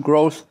spiritual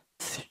growth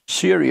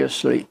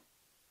seriously.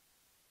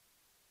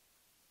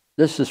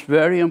 This is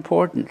very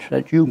important,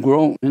 that you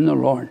grow in the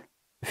Lord.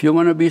 If you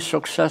want to be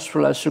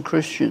successful as a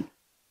Christian,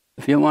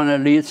 if you want to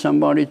lead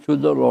somebody to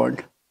the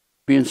Lord,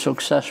 being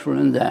successful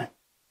in that.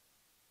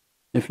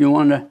 If you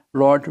want the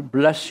Lord to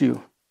bless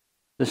you,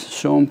 this is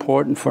so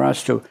important for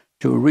us to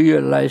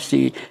realize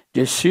the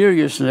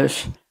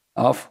seriousness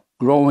of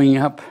growing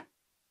up.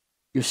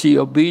 You see,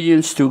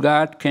 obedience to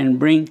God can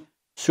bring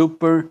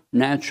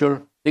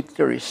supernatural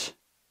victories.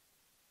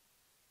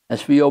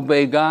 As we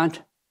obey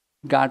God,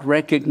 God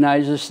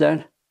recognizes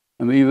that,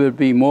 and we will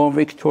be more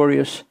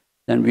victorious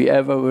than we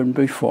ever were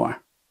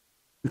before.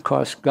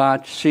 Because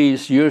God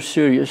sees you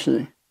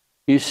seriously.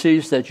 He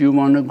sees that you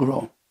want to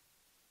grow.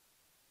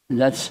 And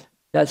that's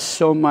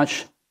so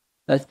much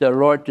that the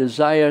Lord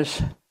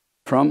desires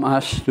from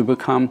us, to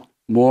become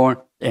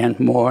more and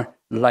more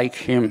like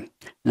Him.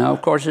 Now,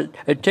 of course,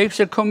 it takes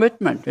a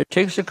commitment. It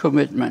takes a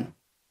commitment.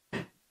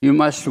 You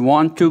must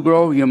want to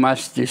grow. You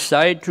must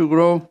decide to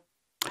grow.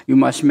 You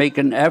must make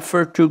an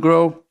effort to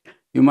grow.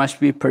 You must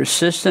be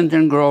persistent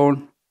in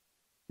growing.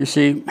 You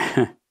see,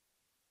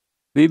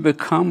 we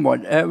become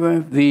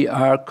whatever we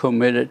are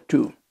committed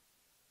to.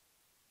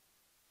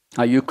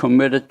 Are you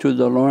committed to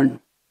the Lord?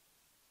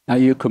 Are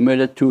you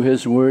committed to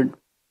His Word?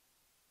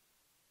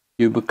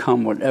 You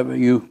become whatever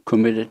you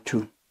committed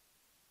to.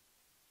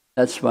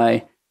 That's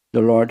why the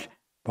Lord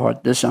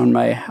brought this on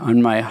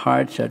my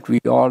heart, that we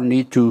all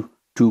need to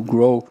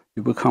grow,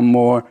 to become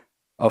more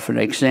of an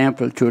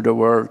example to the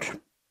world.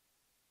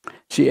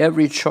 See,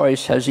 every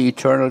choice has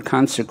eternal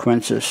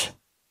consequences.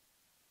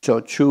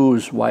 So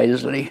choose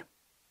wisely.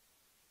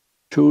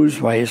 Choose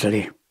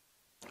wisely.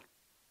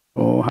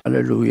 Oh,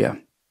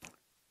 hallelujah.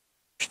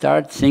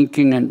 Start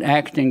thinking and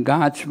acting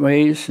God's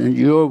ways and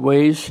your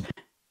ways,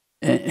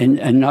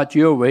 and not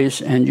your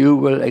ways, and you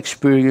will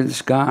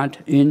experience God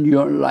in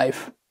your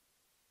life.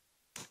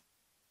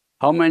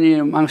 How many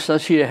amongst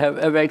us here have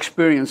ever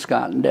experienced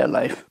God in their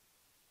life?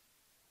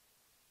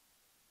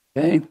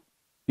 Okay,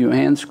 your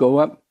hands go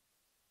up.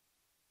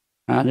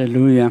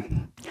 Hallelujah.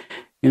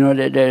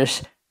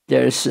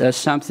 There's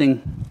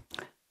something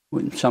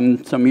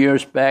some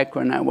years back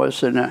when I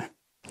was in a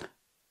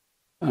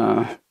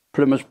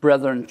Plymouth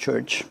Brethren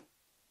church.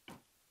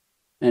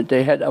 And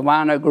they had a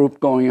Awana group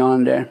going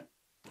on there.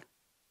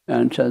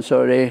 And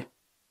so they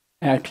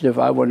asked if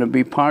I want to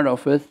be part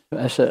of it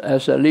as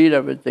a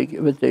leader with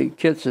the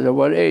kids. At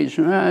what age?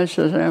 I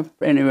said,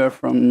 anywhere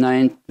from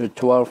 9 to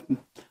 12,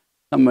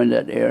 somewhere in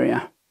that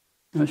area.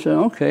 I said,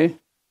 okay,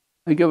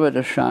 I give it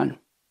a shot.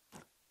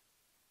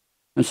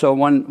 And so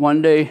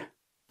one day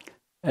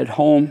at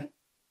home,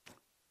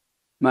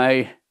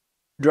 my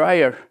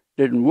dryer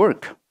didn't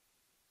work.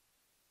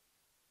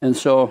 And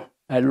so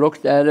I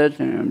looked at it,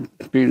 and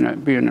being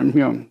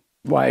a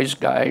wise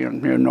guy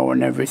and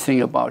knowing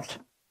everything about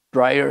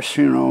dryers,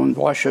 and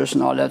washers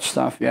and all that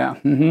stuff, yeah.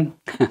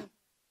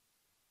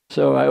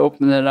 So I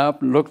opened it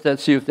up and looked at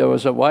see if there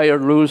was a wire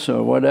loose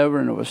or whatever,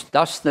 and there was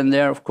dust in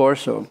there, of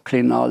course, so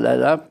cleaned all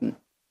that up, and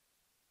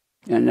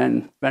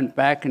then went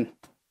back and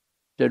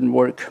didn't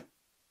work.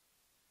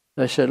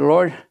 I said,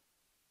 Lord,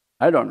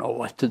 I don't know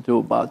what to do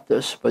about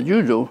this, but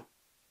you do.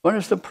 What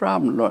is the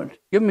problem, Lord?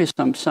 Give me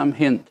some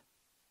hint.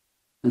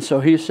 And so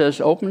he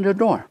says, open the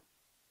door.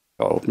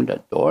 So I opened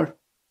that door.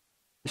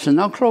 He said,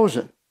 now close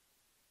it.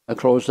 I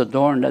closed the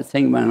door and that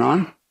thing went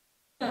on.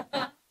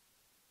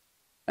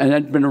 And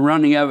it's been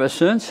running ever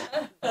since.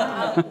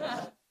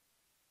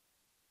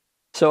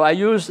 So I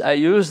used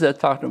that,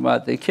 talking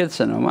about the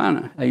kids in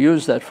Awana. I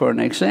used that for an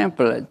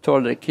example. I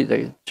told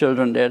the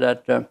children there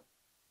that, the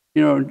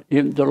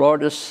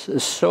Lord is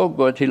so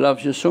good. He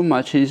loves you so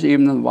much. He's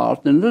even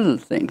involved in little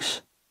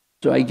things.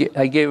 So I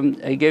gave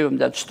him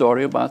that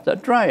story about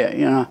that dryer,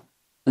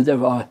 and they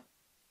were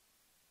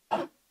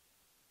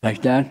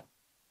like that.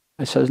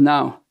 I says,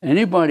 now,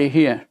 anybody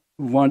here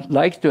who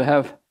like to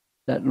have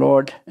that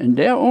Lord in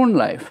their own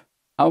life,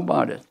 how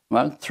about it?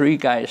 Well, 3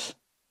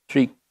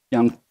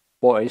 young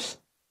boys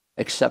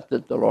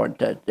accepted the Lord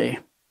that day.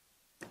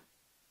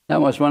 That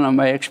was one of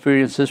my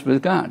experiences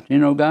with God.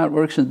 God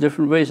works in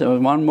different ways. There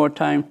was one more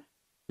time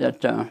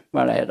that,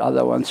 I had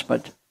other ones,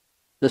 but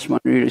this one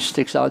really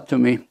sticks out to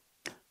me.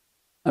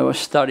 I was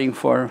studying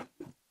to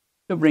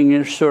bring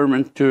a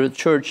sermon to the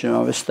church, I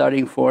was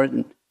studying for it,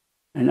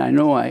 and I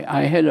know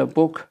I had a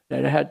book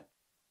that had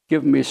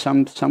given me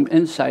some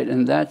insight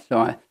in that,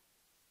 so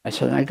I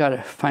said, I got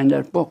to find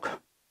that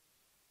book.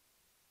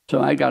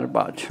 So I got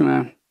about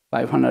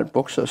 500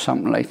 books or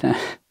something like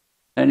that.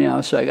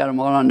 Anyhow, so I got them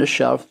all on the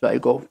shelf, so I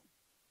go.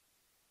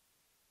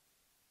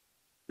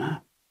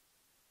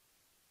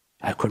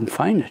 I couldn't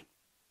find it.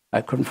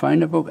 I couldn't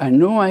find the book. I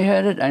knew I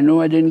had it. I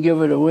knew I didn't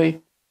give it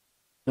away.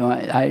 So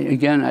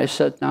I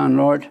sat down,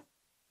 Lord,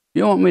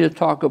 you want me to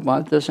talk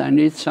about this? I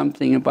need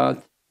something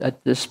about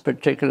that this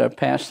particular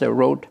pastor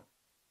wrote,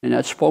 and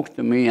that spoke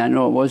to me. I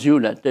know it was you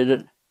that did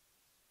it.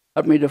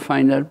 Help me to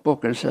find that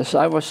book. And as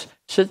I was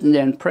sitting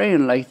there and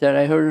praying like that,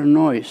 I heard a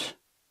noise.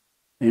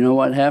 You know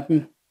what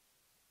happened?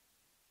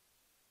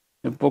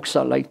 The books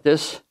are like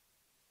this.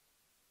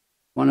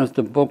 One of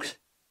the books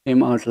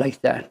came out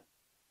like that.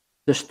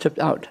 Just tipped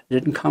out.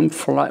 Didn't come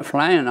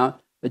flying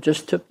out. It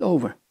just tipped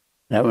over.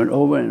 And I went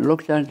over and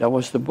looked at it. That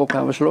was the book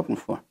I was looking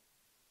for.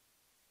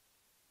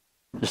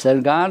 Is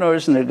that God or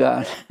isn't it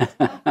God?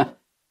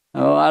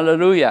 Oh,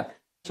 hallelujah.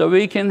 So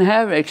we can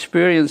have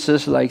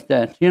experiences like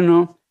that,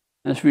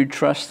 as we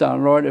trust our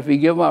Lord. If we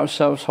give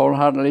ourselves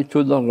wholeheartedly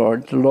to the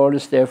Lord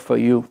is there for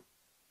you.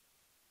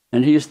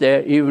 And He's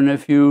there even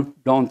if you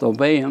don't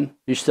obey Him.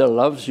 He still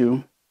loves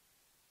you.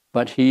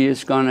 But He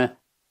is going to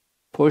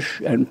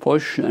push and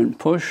push and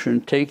push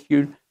and take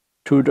you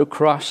to the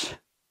cross,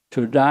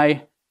 to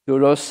die to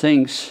those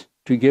things,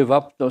 to give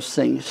up those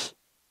things,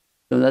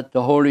 so that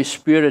the Holy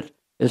Spirit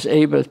is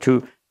able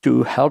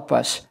to help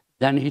us.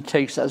 Then He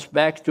takes us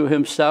back to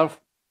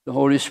Himself, the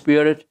Holy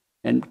Spirit,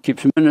 and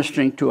keeps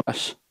ministering to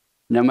us.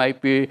 And there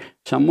might be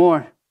some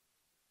more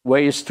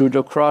ways to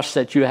the cross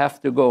that you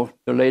have to go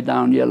to lay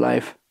down your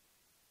life.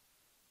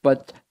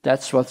 But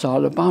that's what it's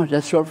all about.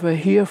 That's what we're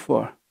here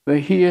for. We're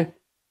here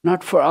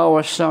not for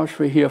ourselves,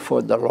 we're here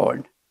for the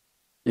Lord.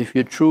 If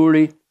you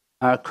truly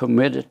are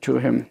committed to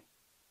Him,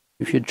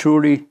 if you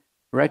truly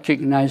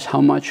recognize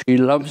how much He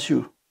loves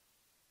you,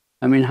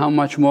 how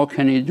much more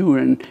can He do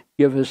and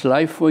give His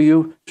life for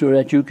you so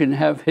that you can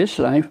have His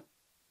life?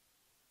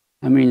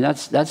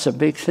 That's a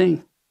big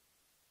thing.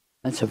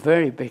 That's a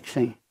very big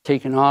thing.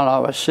 Taking all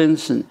our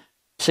sins and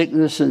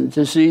sickness and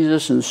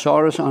diseases and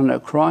sorrows on the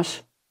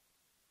cross.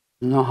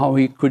 You know how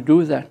He could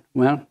do that?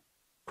 Well, of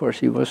course,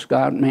 He was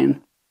God,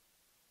 man.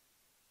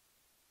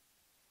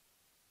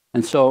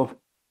 And so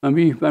when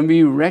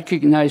we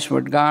recognize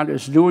what God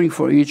is doing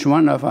for each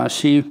one of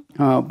us, He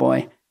not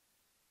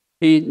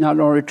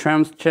only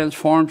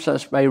transforms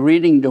us by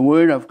reading the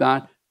Word of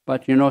God,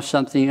 but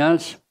something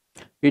else?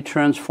 He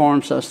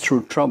transforms us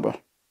through trouble.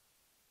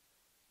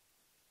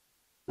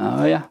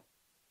 Oh, yeah.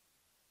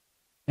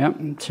 Yeah,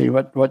 see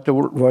what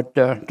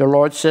the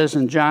Lord says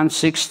in John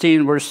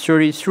 16, verse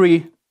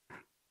 33.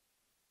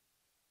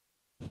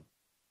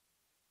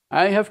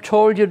 I have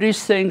told you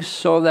these things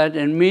so that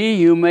in me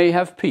you may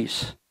have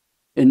peace.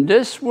 In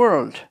this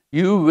world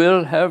you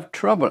will have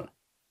trouble.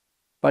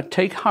 But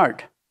take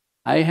heart,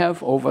 I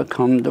have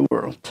overcome the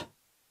world.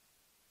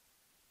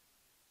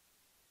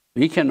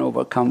 We can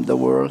overcome the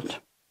world,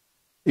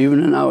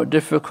 even in our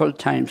difficult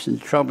times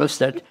and troubles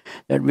that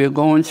we're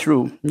going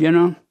through, you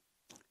know.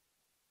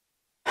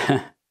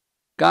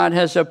 God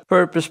has a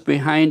purpose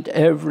behind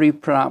every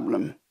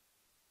problem,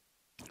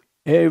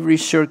 every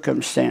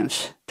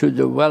circumstance, to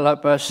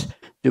develop us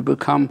to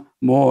become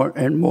more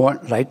and more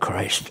like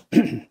Christ.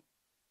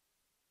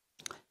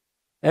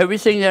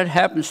 Everything that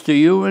happens to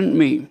you and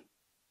me,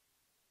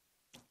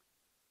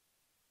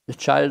 the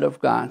child of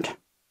God,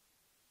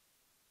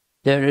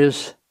 there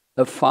is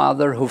a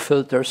Father who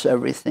filters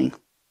everything.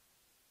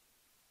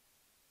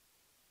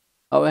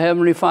 Our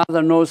Heavenly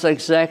Father knows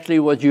exactly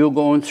what you're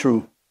going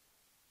through.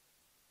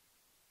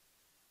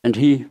 And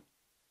He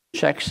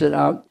checks it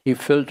out, He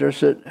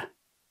filters it,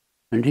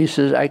 and He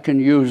says, I can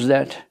use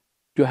that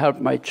to help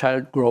my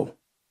child grow.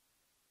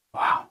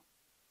 Wow.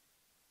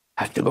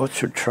 I have to go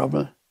through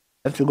trouble,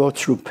 I have to go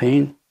through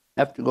pain,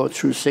 I have to go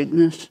through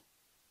sickness,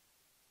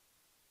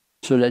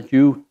 so that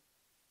you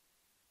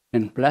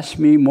can bless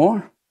me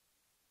more.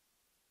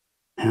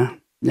 Yeah,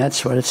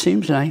 that's what it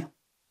seems like.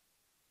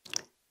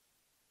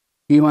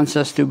 He wants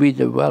us to be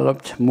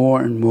developed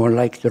more and more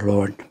like the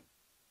Lord.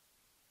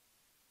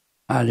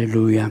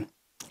 Hallelujah.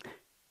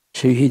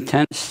 So He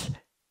tends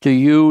to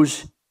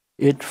use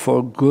it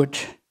for good,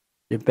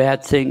 the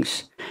bad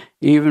things.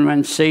 Even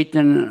when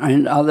Satan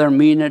and others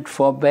mean it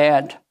for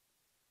bad,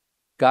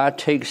 God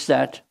takes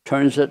that,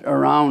 turns it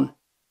around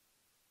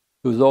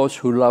to those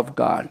who love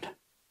God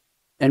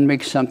and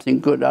makes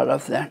something good out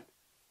of that.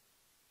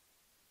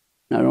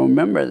 Now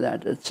remember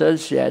that. It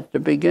says here at the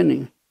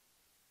beginning,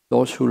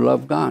 those who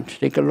love God.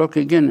 Take a look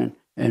again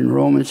in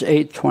Romans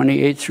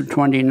 8:28 through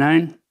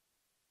 29.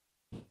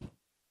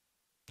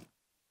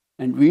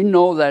 And we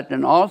know that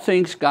in all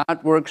things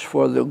God works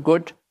for the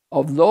good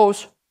of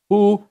those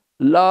who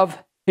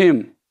love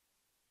Him,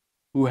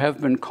 who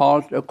have been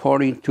called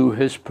according to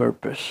His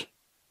purpose.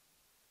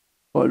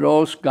 For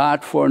those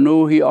God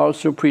foreknew, He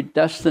also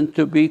predestined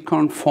to be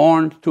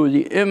conformed to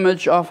the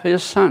image of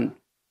His Son,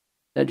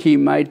 that He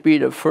might be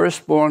the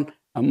firstborn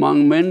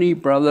among many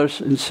brothers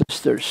and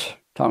sisters.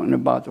 Talking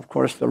about, of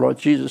course, the Lord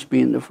Jesus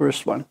being the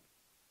first one.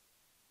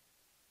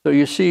 So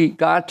you see,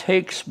 God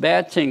takes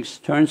bad things,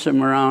 turns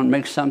them around,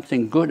 makes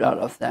something good out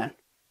of that.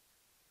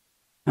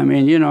 I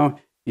mean, you know,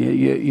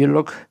 you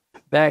look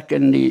back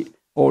in the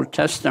Old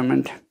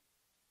Testament,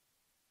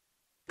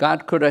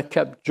 God could have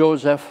kept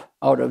Joseph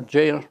out of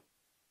jail,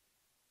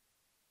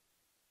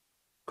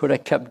 could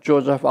have kept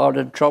Joseph out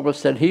of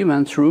troubles that he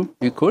went through.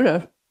 He could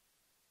have.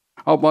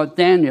 How about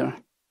Daniel?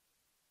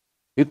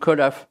 He could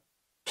have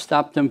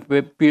stopped him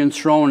from being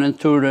thrown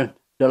into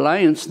the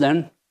lion's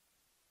den.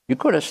 You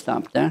could have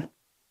stopped that.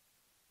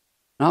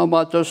 How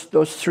about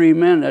those three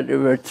men that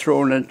were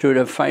thrown into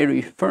the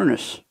fiery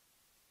furnace?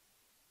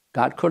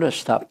 God could have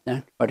stopped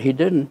that, but He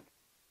didn't.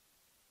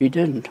 He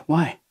didn't.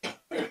 Why?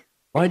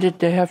 Why did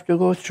they have to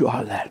go through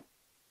all that?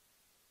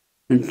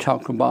 And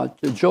talk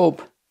about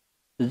Job,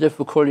 the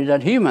difficulty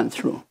that he went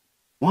through.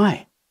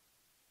 Why?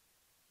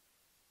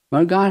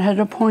 Well, God had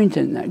a point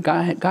in that.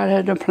 God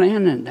had a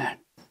plan in that.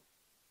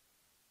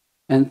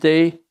 And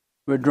they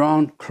were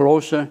drawn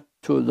closer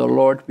to the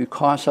Lord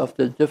because of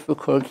the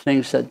difficult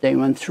things that they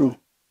went through.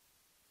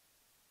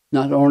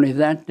 Not only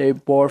that, they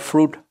bore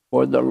fruit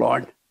for the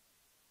Lord.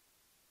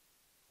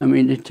 I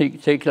mean, they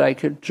take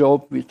like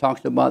Job, we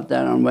talked about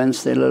that on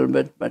Wednesday a little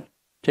bit, but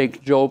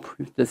take Job,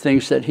 the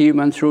things that he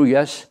went through,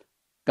 yes,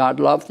 God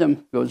loved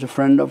him. He was a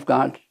friend of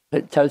God.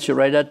 It tells you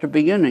right at the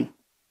beginning.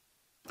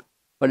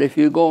 But if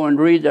you go and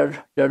read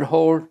that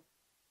whole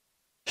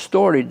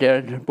story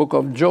there, the book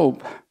of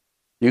Job,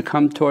 you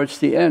come towards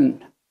the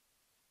end.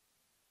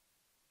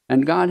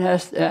 And God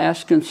has to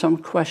ask him some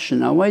question.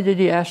 Now, why did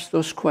He ask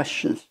those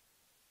questions?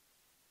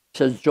 He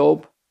says,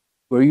 Job,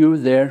 were you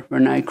there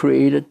when I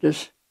created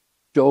this?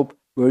 Job,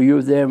 were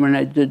you there when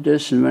I did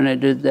this and when I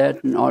did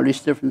that? And all these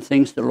different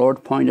things the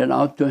Lord pointed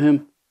out to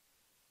him.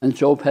 And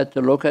Job had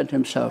to look at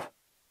himself.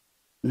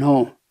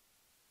 No.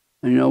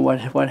 And you know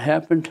what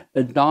happened?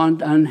 It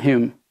dawned on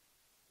him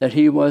that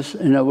he was,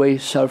 in a way,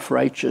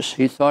 self-righteous.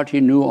 He thought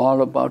he knew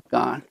all about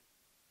God.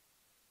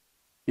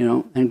 You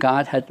know, and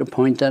God had to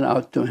point that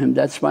out to him.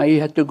 That's why he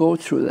had to go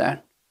through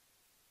that.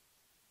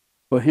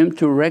 For him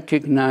to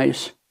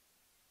recognize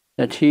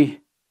that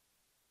he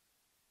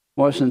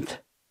wasn't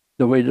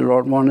the way the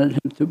Lord wanted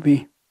him to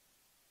be.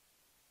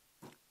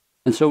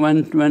 And so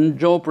when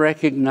Job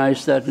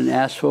recognized that and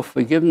asked for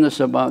forgiveness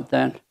about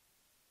that,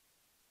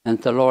 and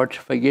the Lord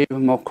forgave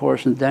him, of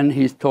course, and then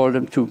He told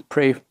him to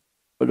pray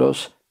for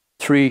those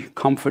three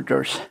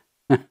comforters,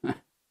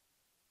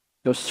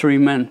 those three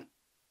men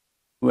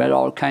who had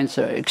all kinds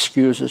of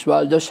excuses.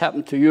 Well, this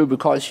happened to you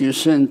because you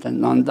sinned,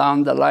 and on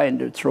down the line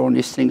they're throwing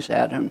these things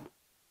at him.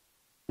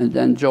 And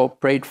then Job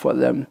prayed for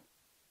them,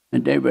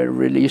 and they were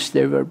released,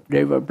 they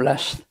were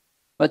blessed.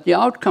 But the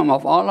outcome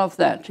of all of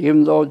that,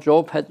 even though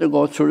Job had to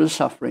go through the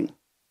suffering,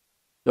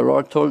 the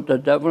Lord told the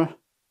devil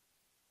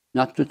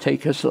not to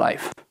take his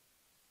life.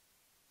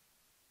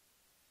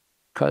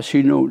 because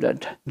he knew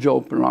that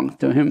Job belonged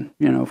to him,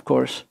 of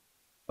course.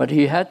 But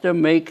he had to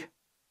make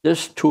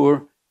this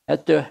tour,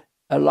 had to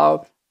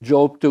allow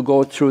Job to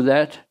go through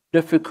that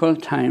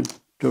difficult time,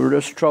 through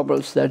those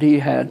troubles that he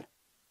had.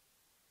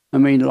 I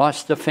mean,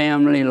 lost the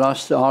family,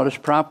 lost all his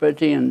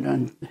property,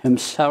 and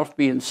himself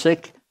being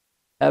sick,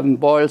 having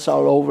boils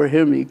all over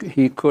him.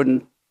 He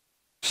couldn't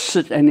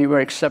sit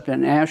anywhere except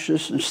in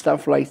ashes and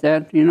stuff like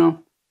that,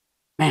 Man,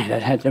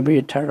 that had to be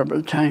a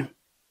terrible time.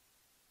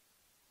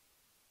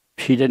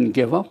 He didn't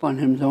give up on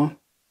him, though.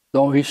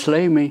 Though he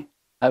slay me,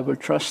 I will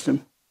trust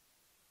him.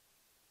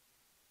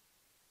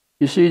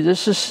 You see,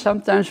 this is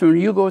sometimes when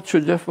you go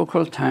through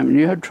difficult time and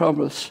you have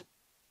troubles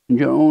in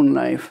your own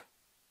life,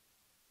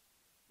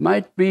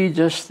 might be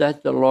just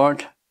that the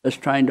Lord is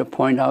trying to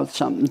point out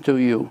something to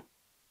you.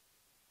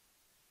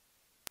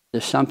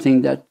 There's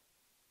something that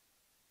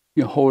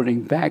you're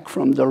holding back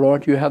from the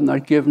Lord. You have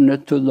not given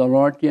it to the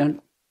Lord yet.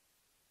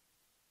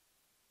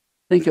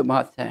 Think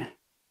about that.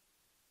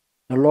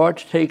 The Lord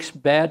takes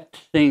bad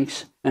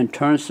things and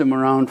turns them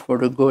around for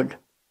the good,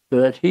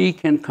 so that he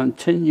can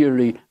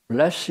continually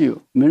bless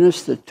you,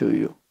 minister to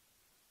you.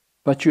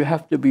 But you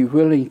have to be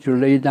willing to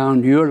lay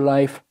down your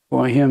life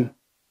for him.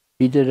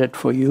 He did it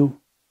for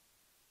you.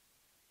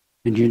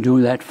 And you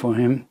do that for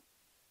him.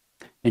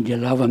 And you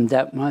love him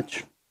that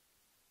much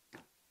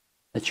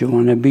that you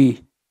want to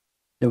be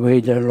the way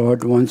the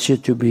Lord wants you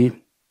to be.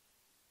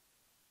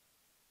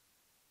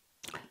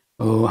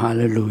 Oh,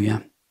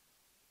 hallelujah.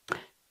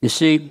 You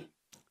see,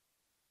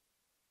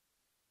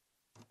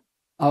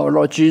 our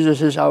Lord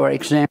Jesus is our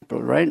example,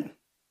 right?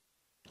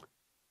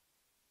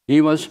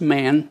 He was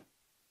man.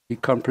 He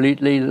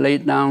completely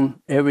laid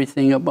down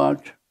everything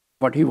about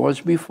what he was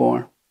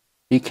before.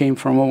 He came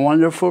from a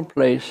wonderful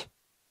place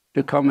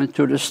to come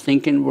into the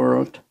stinking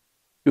world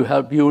to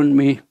help you and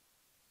me,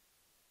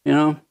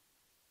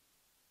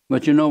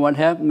 But you know what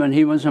happened when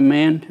he was a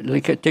man?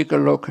 Take a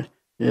look at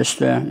this,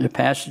 the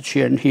passage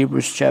here in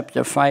Hebrews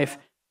chapter 5,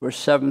 verse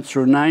 7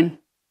 through 9.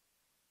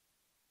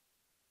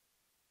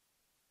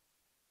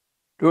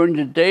 During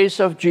the days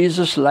of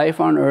Jesus' life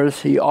on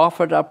earth, he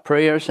offered up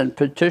prayers and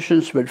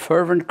petitions with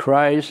fervent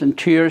cries and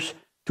tears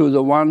to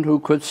the one who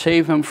could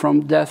save him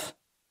from death,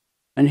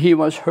 and he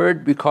was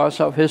heard because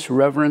of his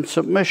reverent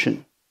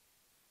submission.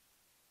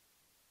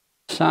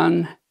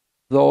 Son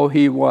though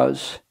he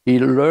was, he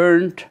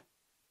learned,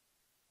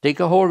 take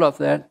a hold of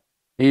that,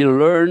 he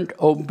learned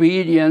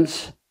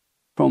obedience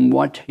from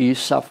what he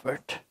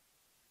suffered.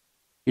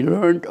 He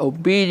learned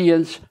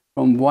obedience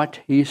from what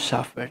he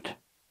suffered.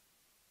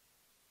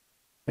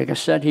 Like I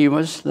said, he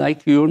was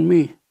like you and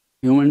me,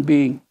 human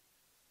being.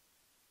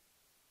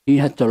 He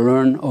had to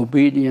learn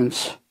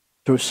obedience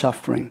through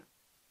suffering.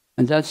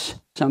 And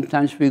that's,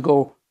 sometimes we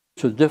go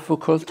through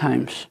difficult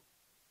times.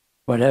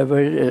 Whatever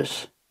it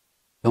is,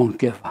 don't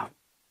give up.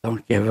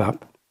 Don't give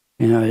up.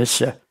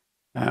 It's a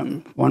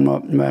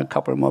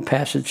couple more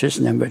passages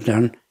and then we're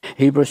done.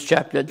 Hebrews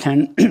chapter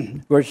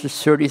 10,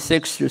 verses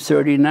 36 to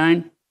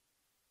 39.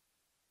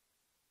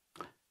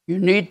 You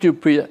need to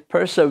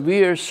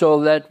persevere so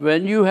that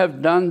when you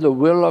have done the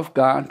will of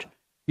God,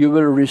 you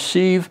will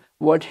receive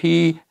what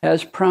he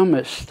has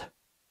promised.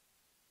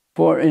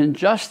 For in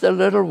just a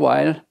little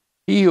while,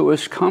 he who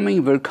is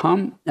coming will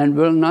come and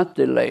will not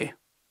delay.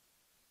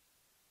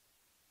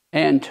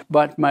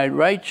 But my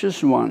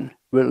righteous one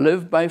will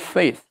live by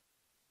faith,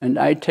 and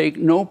I take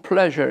no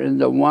pleasure in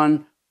the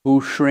one who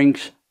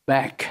shrinks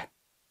back.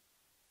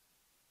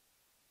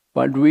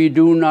 But we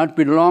do not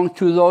belong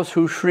to those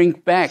who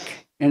shrink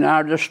back and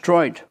are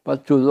destroyed,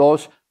 but to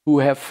those who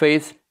have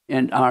faith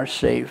and are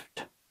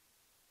saved.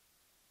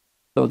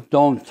 So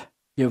don't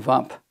give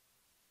up.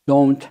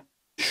 Don't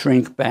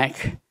shrink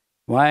back.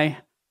 Why?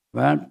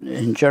 Well,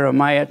 in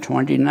Jeremiah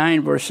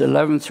 29, verse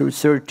 11 through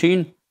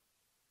 13,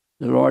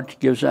 the Lord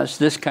gives us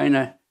this kind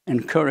of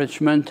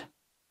encouragement.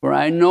 For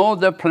I know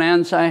the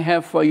plans I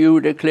have for you,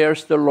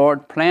 declares the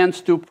Lord,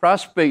 plans to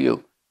prosper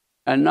you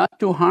and not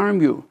to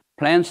harm you,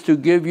 plans to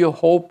give you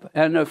hope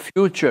and a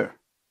future.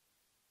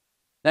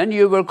 Then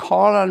you will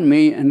call on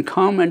me and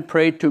come and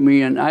pray to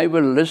me, and I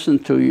will listen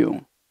to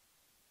you.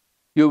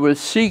 You will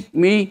seek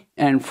me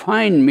and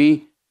find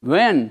me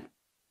when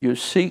you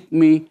seek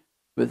me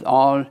with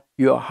all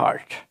your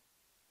heart.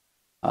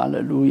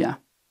 Hallelujah.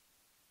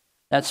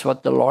 That's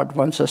what the Lord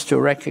wants us to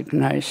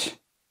recognize.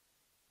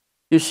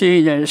 You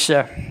see,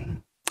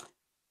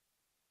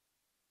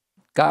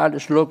 God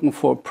is looking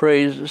for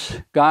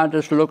praises. God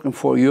is looking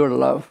for your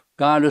love.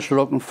 God is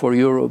looking for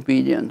your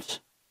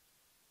obedience.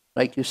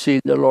 Like you see,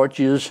 the Lord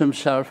Jesus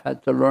himself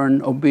had to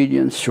learn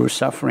obedience through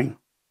suffering.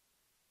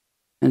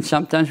 And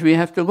sometimes we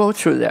have to go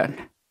through that.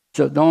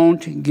 So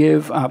don't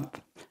give up.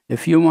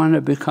 If you want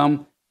to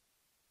become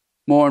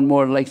more and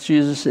more like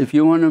Jesus, if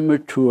you want to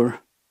mature,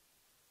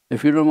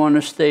 if you don't want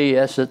to stay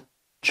as a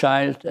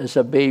child, as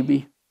a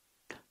baby,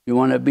 you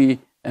want to be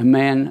a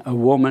man, a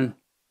woman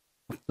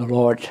of the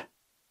Lord.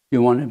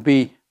 You want to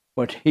be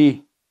what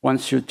he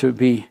wants you to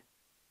be.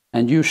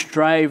 And you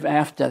strive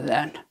after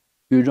that.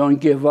 You don't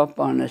give up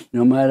on it,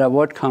 no matter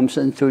what comes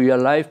into your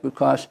life,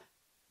 because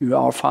you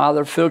are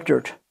Father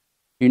filtered.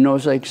 He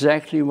knows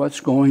exactly what's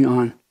going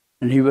on.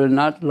 And He will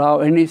not allow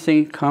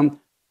anything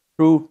come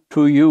through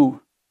to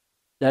you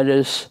that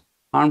is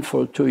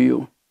harmful to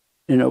you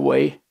in a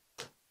way.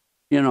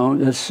 You know,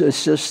 it's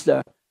just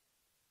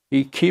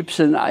He keeps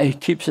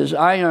His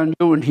eye on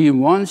you, and He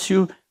wants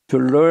you to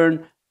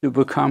learn to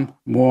become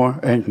more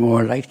and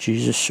more like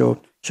Jesus. So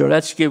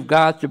let's give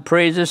God the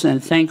praises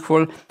and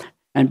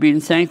being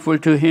thankful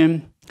to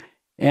Him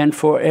and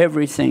for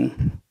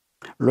everything.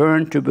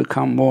 Learn to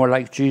become more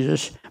like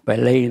Jesus by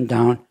laying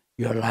down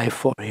your life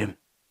for Him.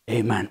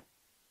 Amen.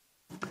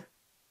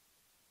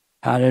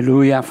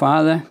 Hallelujah,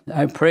 Father.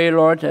 I pray,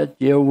 Lord, that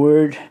your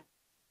word,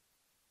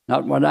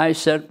 not what I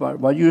said, but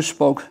what you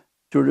spoke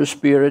through the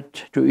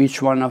Spirit to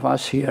each one of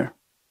us here.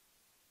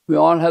 We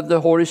all have the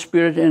Holy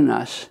Spirit in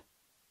us,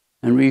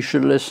 and we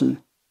should listen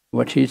to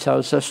what He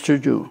tells us to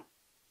do.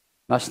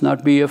 Must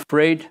not be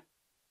afraid.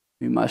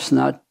 We must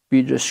not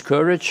be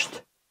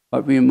discouraged,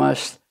 but we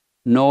must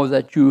know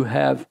that you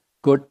have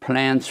good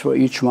plans for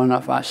each one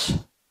of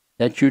us,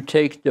 that you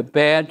take the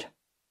bad,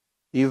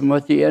 even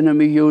what the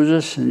enemy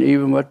uses, and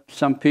even what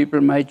some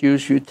people might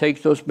use, you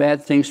take those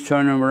bad things,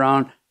 turn them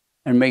around,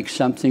 and make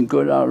something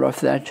good out of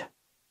that.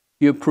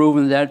 You've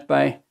proven that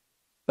by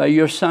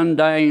your Son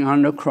dying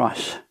on the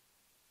cross.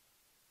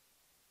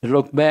 It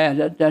looked bad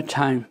at that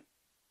time,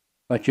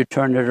 but you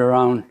turned it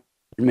around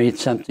and made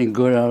something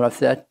good out of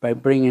that by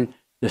bringing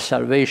the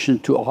salvation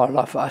to all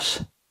of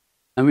us.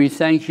 And we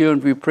thank you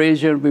and we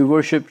praise you and we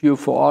worship you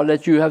for all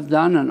that you have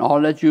done and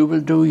all that you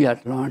will do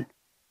yet, Lord.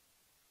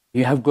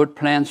 You have good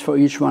plans for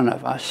each one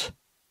of us.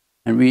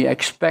 And we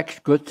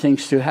expect good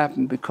things to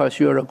happen because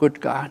you're a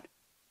good God.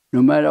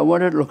 No matter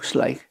what it looks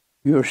like,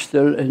 you're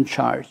still in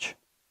charge.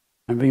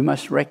 And we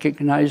must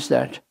recognize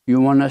that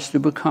you want us to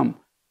become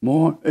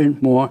more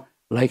and more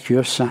like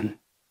your Son.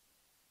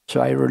 So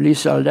I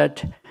release all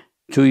that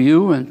to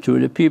you and to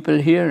the people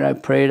here. I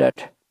pray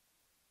that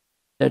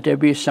there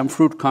be some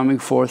fruit coming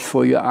forth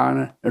for your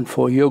honor and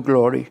for your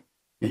glory.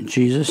 In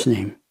Jesus'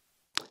 name,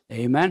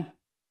 amen.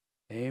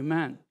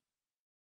 Amen.